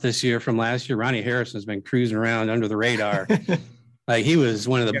fall off this year from last year, Ronnie Harrison's been cruising around under the radar. Like he was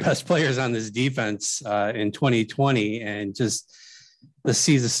one of the best players on this defense in 2020, and just the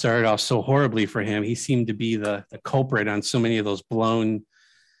season started off so horribly for him. He seemed to be the culprit on so many of those blown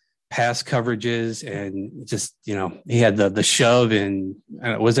pass coverages, and just, you know, he had the shove, and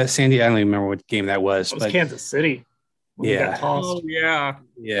was that Sandy? I don't even remember what game that was. It was Kansas City. Yeah. Oh yeah.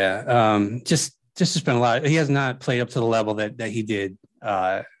 Yeah. Just has been a lot. He has not played up to the level that he did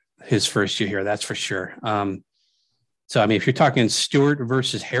his first year here. That's for sure. So, I mean, if you're talking Stewart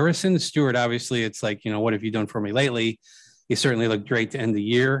versus Harrison, Stewart, obviously it's like, you know, what have you done for me lately? He certainly looked great to end the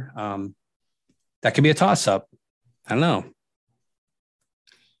year. That could be a toss up. I don't know.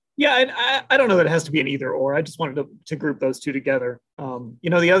 Yeah, and I don't know that it has to be an either or. I just wanted to group those two together. You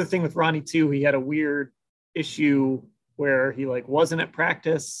know, the other thing with Ronnie too, he had a weird issue where he like wasn't at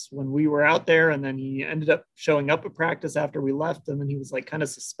practice when we were out there, and then he ended up showing up at practice after we left, and then he was like kind of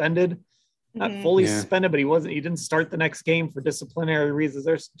suspended, not fully suspended, but he didn't start the next game for disciplinary reasons.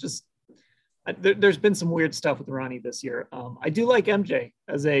 There's been some weird stuff with Ronnie this year. I do like MJ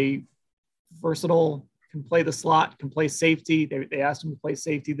as a versatile, can play the slot, can play safety. They asked him to play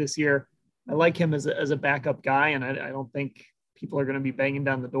safety this year. I like him as a backup guy, and I don't think people are going to be banging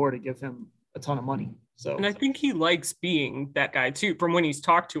down the door to give him a ton of money. So, and I think he likes being that guy too. From when he's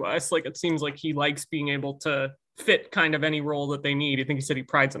talked to us, like it seems like he likes being able to fit kind of any role that they need. I think he said he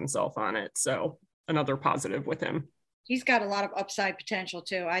prides himself on it. So another positive with him. He's got a lot of upside potential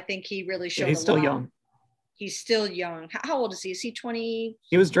too. I think he really showed. He's still young. He's still young. How old is he? Is he 20?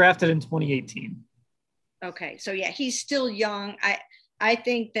 He was drafted in 2018. Okay, so yeah, he's still young. I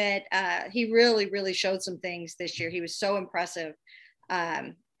think that he really showed some things this year. He was so impressive.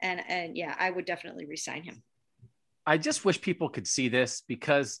 And yeah, I would definitely re-sign him. I just wish people could see this,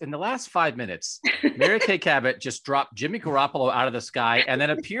 because in the last 5 minutes, Mary Kay Cabot just dropped Jimmy Garoppolo out of the sky and then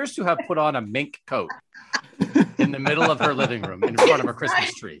appears to have put on a mink coat in the middle of her living room in front of a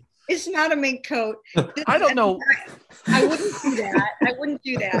Christmas tree. It's not a mink coat. I don't know. I wouldn't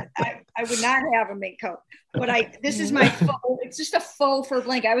do that. I would not have a mink coat. But this is my faux. It's just a faux fur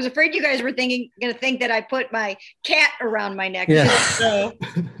blanket. I was afraid you guys were going to think that I put my cat around my neck. Yeah. So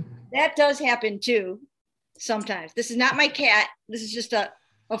that does happen too. Sometimes. This is not my cat. This is just a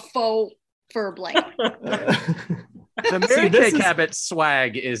faux fur blanket. The Mary Kay Cabot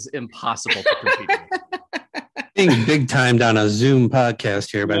swag is impossible to compete with. Being big timed on a Zoom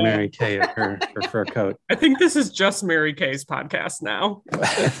podcast here by Mary Kay of her fur coat. I think this is just Mary Kay's podcast now.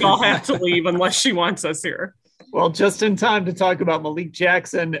 I'll have to leave unless she wants us here. Well, just in time to talk about Malik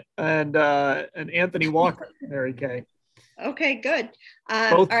Jackson and Anthony Walker, Mary Kay. Okay, good.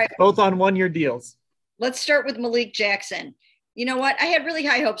 All right. Both on 1-year deals. Let's start with Malik Jackson. You know what? I had really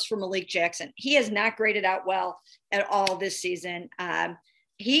high hopes for Malik Jackson. He has not graded out well at all this season.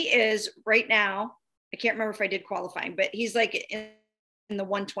 He is right now, I can't remember if I did qualifying, but he's like in the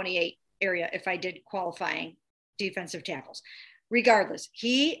 128 area if I did qualifying defensive tackles. Regardless,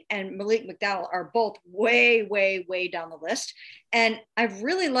 he and Malik McDowell are both way down the list. And I've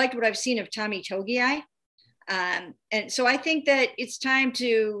really liked what I've seen of Tommy Togiai. And so I think that it's time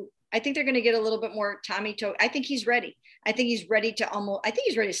I think they're going to get a little bit more Tommy Togiai. I think he's ready. I think he's ready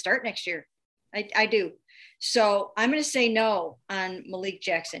to start next year. I do. So I'm going to say no on Malik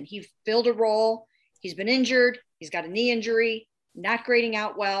Jackson. He filled a role. He's been injured. He's got a knee injury, not grading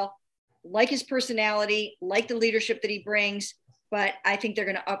out well, like his personality, like the leadership that he brings. But I think they're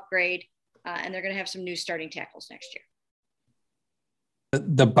going to upgrade and they're going to have some new starting tackles next year.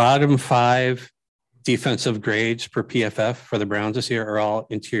 The bottom 5 defensive grades per PFF for the Browns this year are all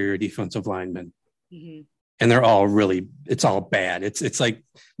interior defensive linemen. Mm-hmm. And they're all it's all bad. It's like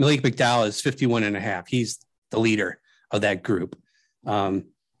Malik McDowell is 51.5. He's the leader of that group.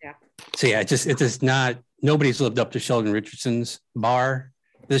 So yeah, it is not, nobody's lived up to Sheldon Richardson's bar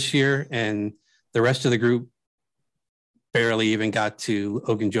this year. And the rest of the group barely even got to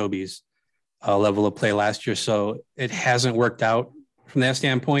Ogunjobi's level of play last year. So it hasn't worked out from that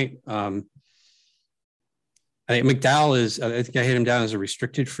standpoint. I think McDowell I think I hit him down as a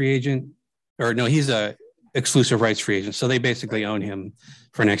restricted free agent, or no, he's a exclusive rights free agent. So they basically own him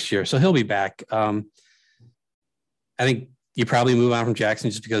for next year. So he'll be back. I think you probably move on from Jackson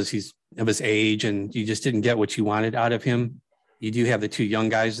just because he's of his age and you just didn't get what you wanted out of him. You do have the 2 young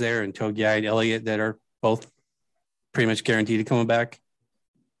guys there, and Togiai and Elliott, that are both pretty much guaranteed coming back.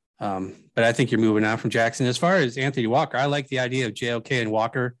 But I think you're moving on from Jackson. As far as Anthony Walker, I like the idea of JOK and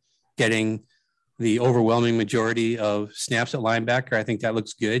Walker getting the overwhelming majority of snaps at linebacker. I think that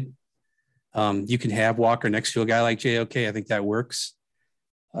looks good. You can have Walker next to a guy like JOK. I think that works.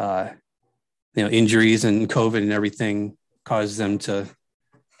 Injuries and COVID and everything causes them to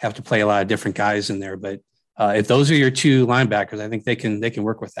have to play a lot of different guys in there. But if those are your two linebackers, I think they can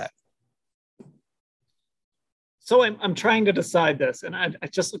work with that. So I'm trying to decide this, and I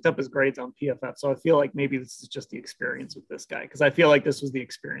just looked up his grades on PFF. So I feel like maybe this is just the experience with this guy, because I feel like this was the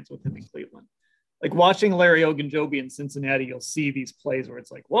experience with him in Cleveland. Like watching Larry Ogunjobi in Cincinnati, you'll see these plays where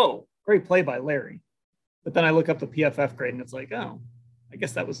it's like, whoa, great play by Larry. But then I look up the PFF grade and it's like, oh, I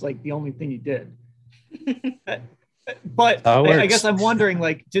guess that was like the only thing he did. But I guess I'm wondering,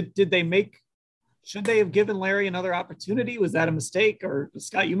 like, did they should they have given Larry another opportunity? Was that a mistake? Or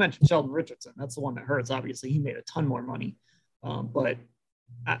Scott, you mentioned Sheldon Richardson. That's the one that hurts. Obviously, he made a ton more money. But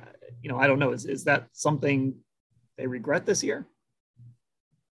I don't know. Is that something they regret this year?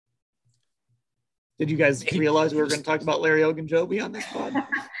 Did you guys realize we were going to talk about Larry Ogunjobi on this pod?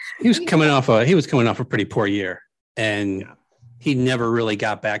 He was coming off a pretty poor year, and he never really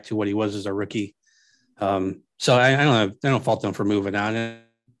got back to what he was as a rookie. So I don't fault them for moving on. And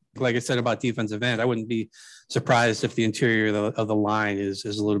like I said about defensive end, I wouldn't be surprised if the interior of the line is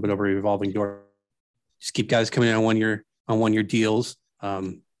a little bit of a revolving door. Just keep guys coming in on 1 year deals,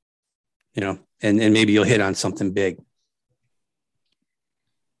 and maybe you'll hit on something big.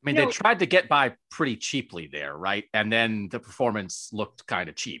 I mean, they tried to get by pretty cheaply there, right? And then the performance looked kind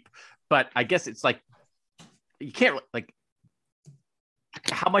of cheap. But I guess it's like, you can't, like,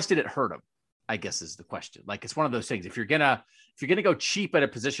 how much did it hurt them? I guess is the question. Like, it's one of those things. If you're gonna go cheap at a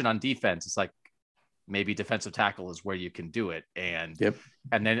position on defense, it's like maybe defensive tackle is where you can do it. And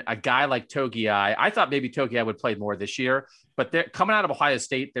then a guy like Togiai, I thought maybe Togiai would play more this year, but coming out of Ohio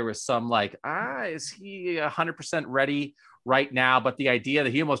State, there was some like, is he 100% ready right now? But the idea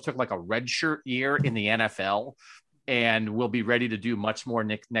that he almost took like a redshirt year in the NFL and will be ready to do much more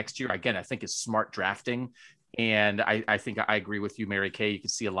next year. Again, I think it's smart drafting. And I think I agree with you, Mary Kay. You can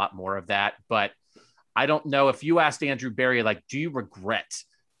see a lot more of that. But I don't know if you asked Andrew Berry, like, do you regret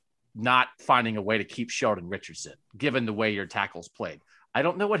not finding a way to keep Sheldon Richardson, given the way your tackles played? I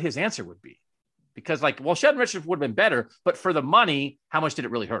don't know what his answer would be. Because, like, well, Sheldon Richardson would have been better, but for the money, how much did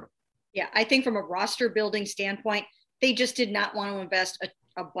it really hurt him? Yeah, I think from a roster building standpoint, they just did not want to invest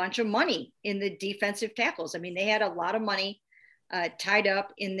a bunch of money in the defensive tackles. I mean, they had a lot of money tied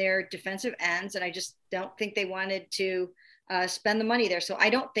up in their defensive ends, and I just don't think they wanted to spend the money there. So I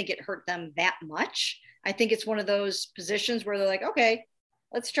don't think it hurt them that much. I think it's one of those positions where they're like, okay,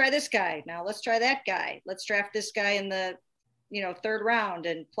 let's try this guy. Now let's try that guy. Let's draft this guy in the, third round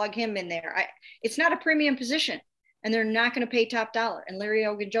and plug him in there. It's not a premium position, and they're not going to pay top dollar. And Larry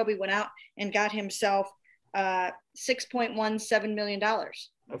Ogunjobi went out and got himself $6.17 million.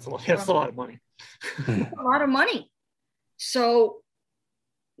 That's a lot of money. That's a lot of money. So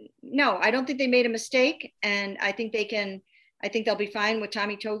no, I don't think they made a mistake. And I think they'll be fine with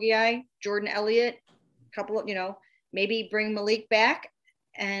Tommy Togiai, Jordan Elliott, a couple of, maybe bring Malik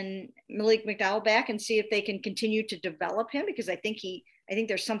McDowell back and see if they can continue to develop him, because I think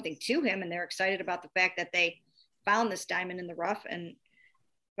there's something to him, and they're excited about the fact that they found this diamond in the rough.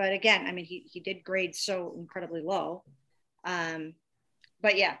 But again, I mean, he did grade so incredibly low.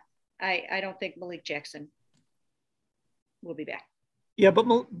 But yeah, I don't think Malik Jackson will be back. Yeah, but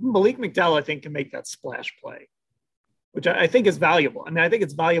Malik McDowell, I think, can make that splash play, which I think is valuable. I mean, I think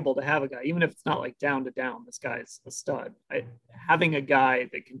it's valuable to have a guy, even if it's not like down to down, this guy's a stud. Having a guy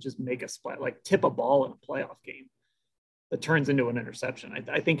that can just make a splash, like tip a ball in a playoff game that turns into an interception.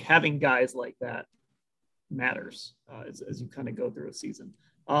 I think having guys like that matters as you kind of go through a season.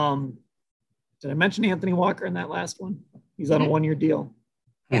 Did I mention Anthony Walker in that last one? He's on a 1 year deal.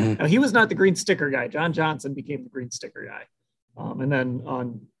 Mm-hmm. Now, he was not the green sticker guy. John Johnson became the green sticker guy. And then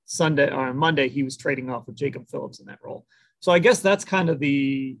on Monday, he was trading off with Jacob Phillips in that role. So I guess that's kind of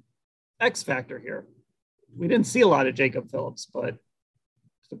the X factor here. We didn't see a lot of Jacob Phillips, but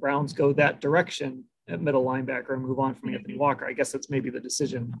if the Browns go that direction at middle linebacker and move on from Anthony Walker, I guess that's maybe the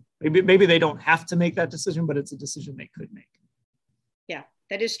decision. Maybe they don't have to make that decision, but it's a decision they could make. Yeah,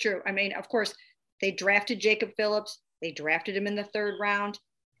 that is true. I mean, of course, they drafted Jacob Phillips. They drafted him in the third round,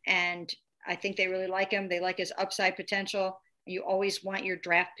 and I think they really like him. They like his upside potential. You always want your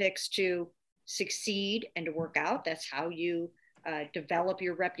draft picks to succeed and to work out. That's how you develop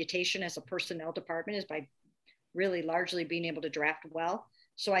your reputation as a personnel department, is by really largely being able to draft well.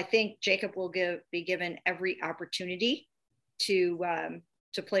 So I think Jacob will be given every opportunity to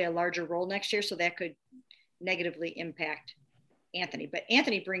play a larger role next year. So that could negatively impact Anthony. But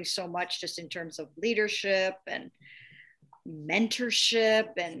Anthony brings so much just in terms of leadership and mentorship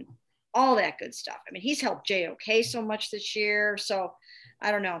and all that good stuff. I mean, he's helped JOK so much this year. So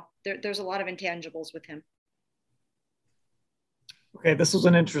I don't know. There's a lot of intangibles with him. Okay, this was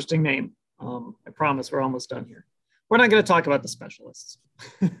an interesting name. I promise we're almost done here. We're not going to talk about the specialists.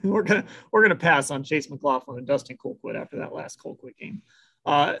 we're gonna pass on Chase McLaughlin and Dustin Colquitt after that last Colquitt game.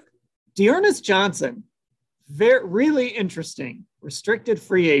 D'Ernest Johnson, really interesting, restricted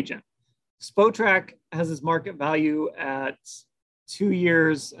free agent. Spotrac has his market value at 2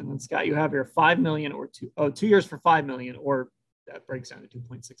 years, and then Scott, you have here 5 million or 2 years for 5 million, or that breaks down to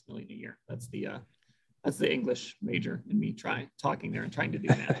 2.6 million a year. That's the English major in me talking there and trying to do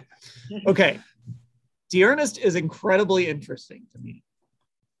that. Okay. D'Ernest is incredibly interesting to me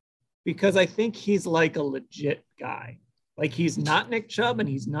because I think he's like a legit guy. Like, he's not Nick Chubb and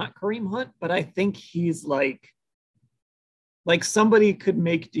he's not Kareem Hunt, but I think he's like somebody could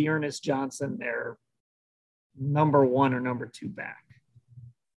make D'Ernest Johnson their number 1 or number 2 back,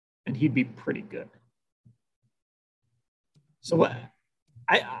 and he'd be pretty good. So what?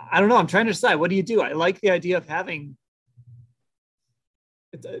 I don't know. I'm trying to decide. What do you do? I like the idea of having.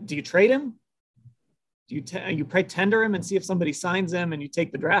 Do you trade him? Do you probably tender him and see if somebody signs him and you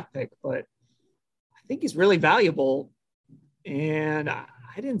take the draft pick? But I think he's really valuable, and I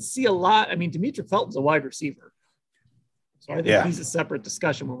didn't see a lot. I mean, Demetric Felton's a wide receiver, so I think he's a separate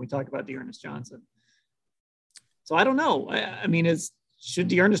discussion when we talk about D'Ernest Johnson. So I don't know. I mean, should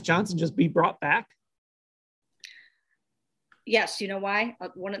D'Ernest Johnson just be brought back? Yes, you know why?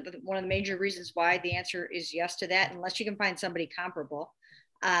 One of the major reasons why the answer is yes to that, unless you can find somebody comparable,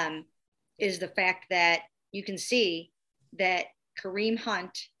 is the fact that you can see that Kareem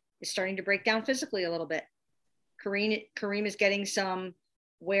Hunt is starting to break down physically a little bit. Kareem is getting some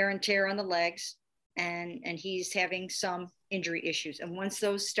wear and tear on the legs, and he's having some injury issues. And once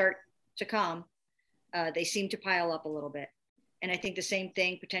those start to come, they seem to pile up a little bit. And I think the same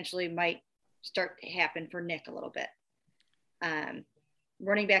thing potentially might start to happen for Nick a little bit.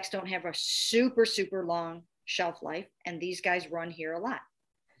 Running backs don't have a super, super long shelf life, and these guys run here a lot.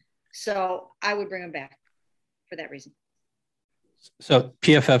 So I would bring them back for that reason. So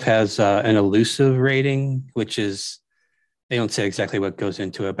PFF has an elusive rating, which is, they don't say exactly what goes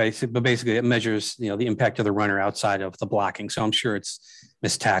into it, but basically it measures, the impact of the runner outside of the blocking. So I'm sure it's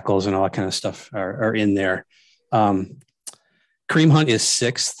missed tackles and all that kind of stuff are in there. Kareem Hunt is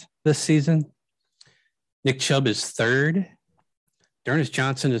 6th this season. Nick Chubb is 3rd. D'Ernest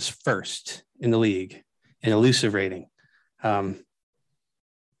Johnson is 1st in the league in elusive rating.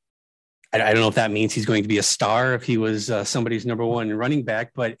 I don't know if that means he's going to be a star if he was somebody's number 1 running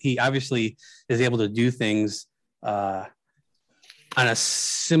back, but he obviously is able to do things on a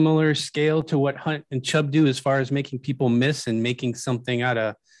similar scale to what Hunt and Chubb do as far as making people miss and making something out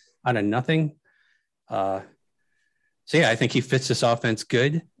of nothing. So yeah, I think he fits this offense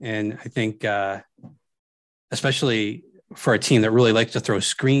good. And I think especially for a team that really likes to throw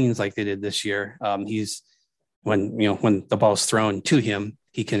screens like they did this year, he's when the ball's thrown to him,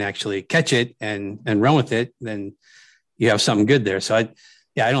 he can actually catch it and run with it. Then you have something good there. So I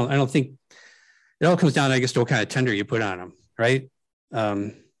don't think it all comes down, I guess, to what kind of tender you put on him. Right.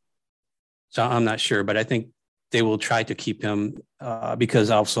 So I'm not sure, but I think they will try to keep him because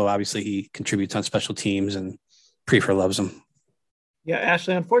also obviously he contributes on special teams and Prefer loves him. Yeah.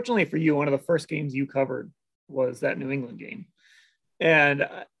 Ashley, unfortunately for you, one of the first games you covered was that New England game. And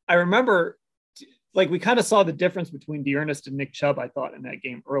I remember we kind of saw the difference between D'Ernest and Nick Chubb, I thought, in that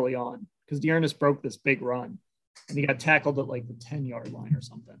game early on, because D'Ernest broke this big run and he got tackled at the 10-yard line or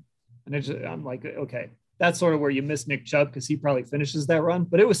something. And I'm like, okay, that's sort of where you miss Nick Chubb because he probably finishes that run,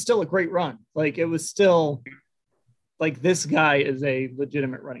 but it was still a great run. It was still this guy is a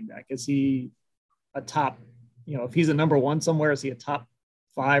legitimate running back. Is he a top, if he's a number 1 somewhere, is he a top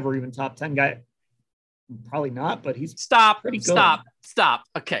 5 or even top 10 guy? Probably not, but he's pretty good. Stop.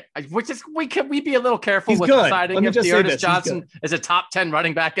 Okay. Can we be a little careful with deciding if D'Ernest Johnson is a top 10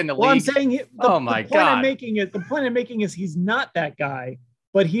 running back in the league? I'm saying the point I'm making is he's not that guy,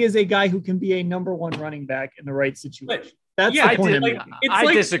 but he is a guy who can be a number 1 running back in the right situation. That's the point I'm making.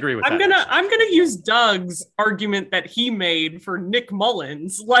 I disagree with that. I'm gonna use Doug's argument that he made for Nick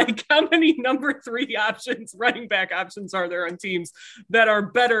Mullins. How many number 3 options, running back options, are there on teams that are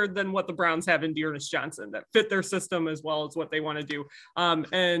better than what the Browns have in D'Ernest Johnson, that fit their system as well as what they want to do?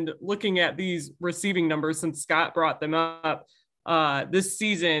 And looking at these receiving numbers, since Scott brought them up, this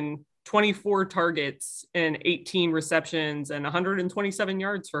season, 24 targets and 18 receptions and 127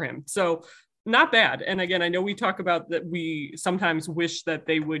 yards for him. So not bad. And again, I know we talk about that we sometimes wish that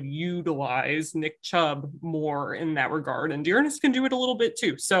they would utilize Nick Chubb more in that regard, and Dearness can do it a little bit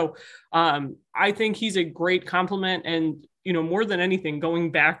too. So I think he's a great compliment. And, you know, more than anything,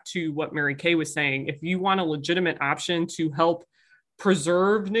 going back to what Mary Kay was saying, if you want a legitimate option to help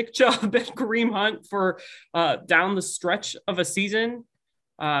preserve Nick Chubb and Kareem Hunt for down the stretch of a season,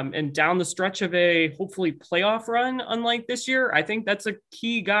 and down the stretch of a hopefully playoff run, unlike this year, I think that's a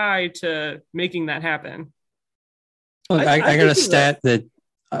key guy to making that happen. Look, I got a stat that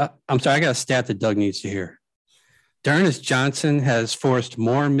I got a stat that Doug needs to hear. D'Ernest Johnson has forced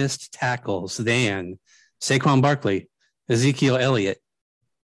more missed tackles than Saquon Barkley, Ezekiel Elliott,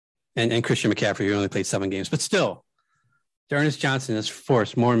 and Christian McCaffrey, who only played 7 games. But still, D'Ernest Johnson has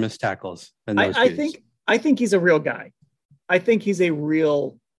forced more missed tackles than those dudes. I think he's a real guy. I think he's a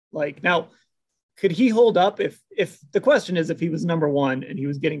real, now, could he hold up if the question is, if he was number 1 and he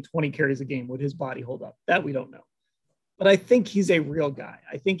was getting 20 carries a game, would his body hold up? That we don't know. But I think he's a real guy.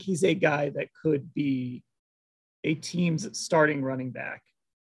 I think he's a guy that could be a team's starting running back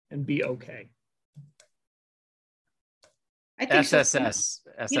and be okay. I think SSS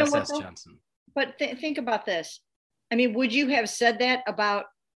Johnson. But think about this. I mean, would you have said that about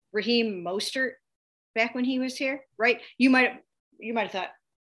Raheem Mostert back when he was here, right? You might have thought,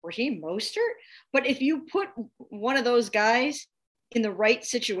 Raheem Mostert? But if you put one of those guys in the right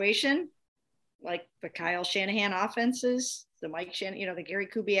situation, like the Kyle Shanahan offenses, the Mike Shanahan, the Gary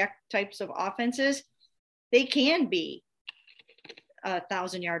Kubiak types of offenses, they can be a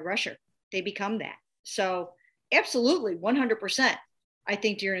 1,000-yard rusher. They become that. So absolutely, 100%. I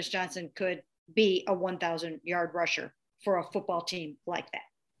think D'Ernest Johnson could be a 1,000-yard rusher for a football team like that.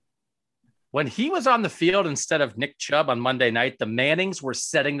 When he was on the field instead of Nick Chubb on Monday night, the Mannings were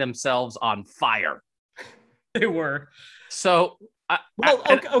setting themselves on fire. They were. So, okay,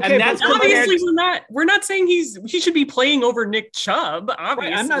 but obviously we're not saying he should be playing over Nick Chubb.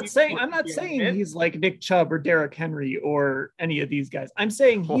 Obviously, right, I'm not saying he's like Nick Chubb or Derrick Henry or any of these guys. I'm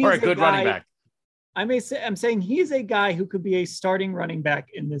saying he's a good running back. I'm saying he's a guy who could be a starting running back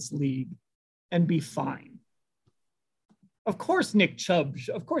in this league and be fine. Of course, Nick Chubb.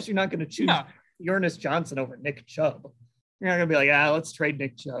 Of course, you're not going to choose D'Ernest Johnson over Nick Chubb. You're not going to be like, let's trade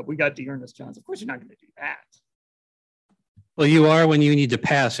Nick Chubb. We got D'Ernest Johnson. Of course, you're not going to do that. Well, you are when you need to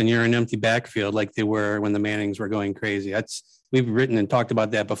pass and you're in an empty backfield like they were when the Mannings were going crazy. We've written and talked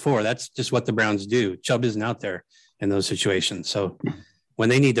about that before. That's just what the Browns do. Chubb isn't out there in those situations. So when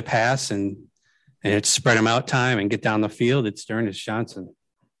they need to pass and it's spread them out time and get down the field, it's D'Ernest Johnson.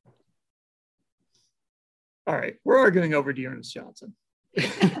 All right, we're arguing over D'Ernest Johnson.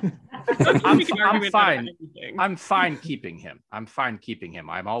 I'm fine. I'm fine keeping him.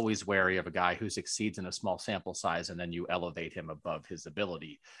 I'm always wary of a guy who succeeds in a small sample size and then you elevate him above his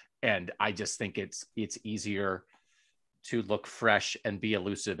ability. And I just think it's easier to look fresh and be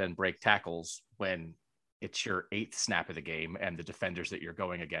elusive and break tackles when it's your 8th snap of the game and the defenders that you're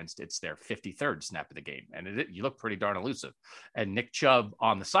going against, it's their 53rd snap of the game. And you look pretty darn elusive. And Nick Chubb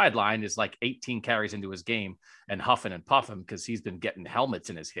on the sideline is like 18 carries into his game and huffing and puffing because he's been getting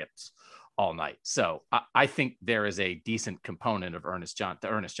helmets in his hips all night. So I think there is a decent component of Ernest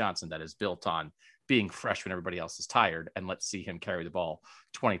Johnson that is built on being fresh when everybody else is tired. And let's see him carry the ball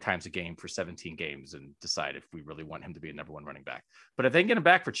 20 times a game for 17 games and decide if we really want him to be a number 1 running back. But if they can get him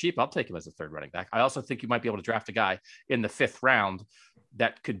back for cheap, I'll take him as a 3rd running back. I also think you might be able to draft a guy in the 5th round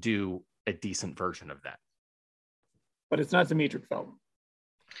that could do a decent version of that. But it's not Demetric Felton.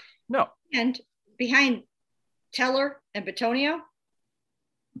 No. And behind Teller and Bitonio,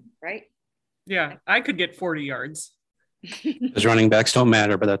 right? Yeah, I could get 40 yards. Because running backs don't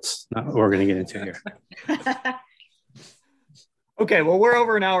matter, but that's not what we're going to get into here. Okay, well, we're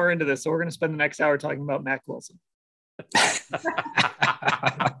over an hour into this, so we're going to spend the next hour talking about Mack Wilson.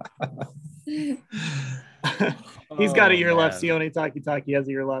 He's got a year left. Sione Takitaki has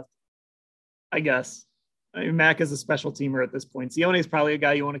a year left, I guess. I mean, Mack is a special teamer at this point. Sione is probably a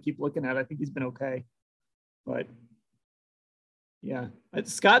guy you want to keep looking at. I think he's been okay. But, yeah.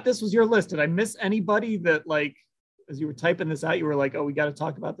 Scott, this was your list. Did I miss anybody that, as you were typing this out, you were like, oh, we got to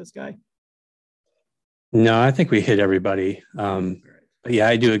talk about this guy? No, I think we hit everybody. But yeah,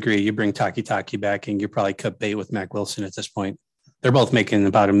 I do agree. You bring Takitaki back and you probably cut bait with Mack Wilson at this point. They're both making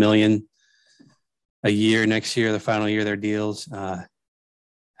about $1 million a year next year, the final year of their deals. I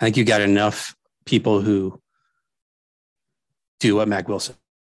think you got enough people who do what Mack Wilson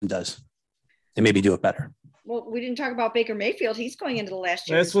does and maybe do it better. Well, we didn't talk about Baker Mayfield. He's going into the last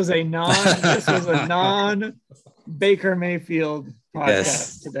year. This was a non Baker Mayfield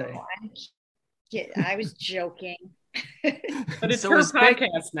podcast today. I was joking. But it's So her is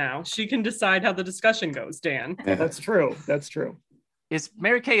podcast now. She can decide how the discussion goes, Dan. That's true. That's true.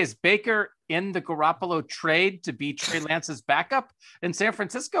 Mary Kay, is Baker in the Garoppolo trade to be Trey Lance's backup in San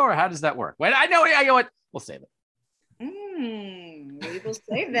Francisco, or how does that work? Wait, I know what. We'll save it. Maybe we'll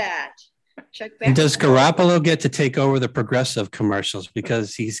save that. Check back. And does Garoppolo get to take over the Progressive commercials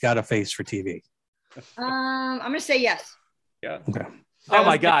because he's got a face for TV? I'm going to say yes. Yeah. Okay. Oh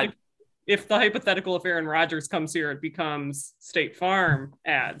my God. If the hypothetical of Aaron Rodgers comes here, it becomes State Farm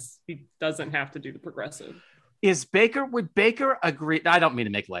ads. He doesn't have to do the Progressive. Would Baker agree? I don't mean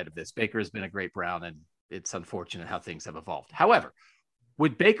to make light of this. Baker has been a great Brown, and it's unfortunate how things have evolved. However,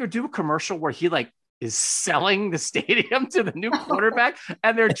 would Baker do a commercial where he is selling the stadium to the new quarterback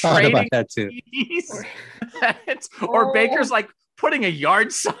and they're trading about that too. or Baker's putting a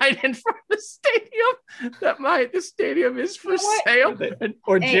yard sign in front of the stadium that the stadium is for sale.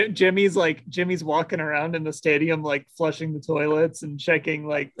 Or Jimmy's walking around in the stadium, flushing the toilets and checking,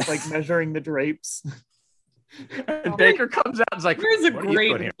 measuring the drapes. And Baker comes out and is like, here's a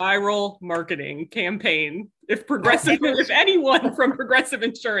great viral marketing campaign. If anyone from Progressive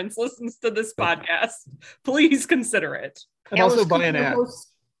Insurance listens to this podcast, please consider it. And also buy an ad.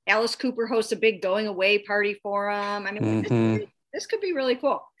 Alice Cooper hosts a big going away party for him. I mean, this could be really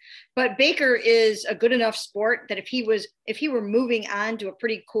cool. But Baker is a good enough sport that if he were moving on to a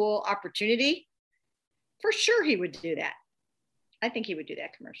pretty cool opportunity, for sure he would do that. I think he would do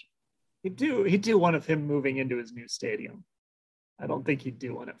that commercial. He'd do one of him moving into his new stadium. I don't think he'd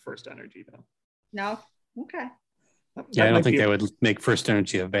do one at First Energy though. No? Okay. Yeah, I don't think they would make First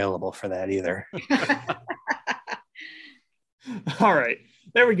Energy available for that either. All right.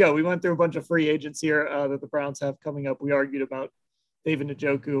 There we go. We went through a bunch of free agents here that the Browns have coming up. We argued about David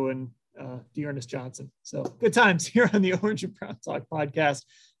Njoku and Dearness Johnson. So good times here on the Orange and Brown Talk podcast.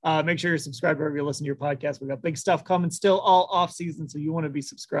 Make sure you're subscribed wherever you listen to your podcast. We've got big stuff coming still all off season. So you want to be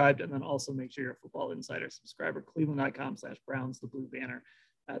subscribed, and then also make sure you're a Football Insider subscriber, cleveland.com/Browns, the blue banner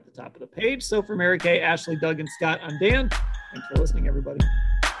at the top of the page. So for Mary Kay, Ashley, Doug, and Scott, I'm Dan. Thanks for listening, everybody.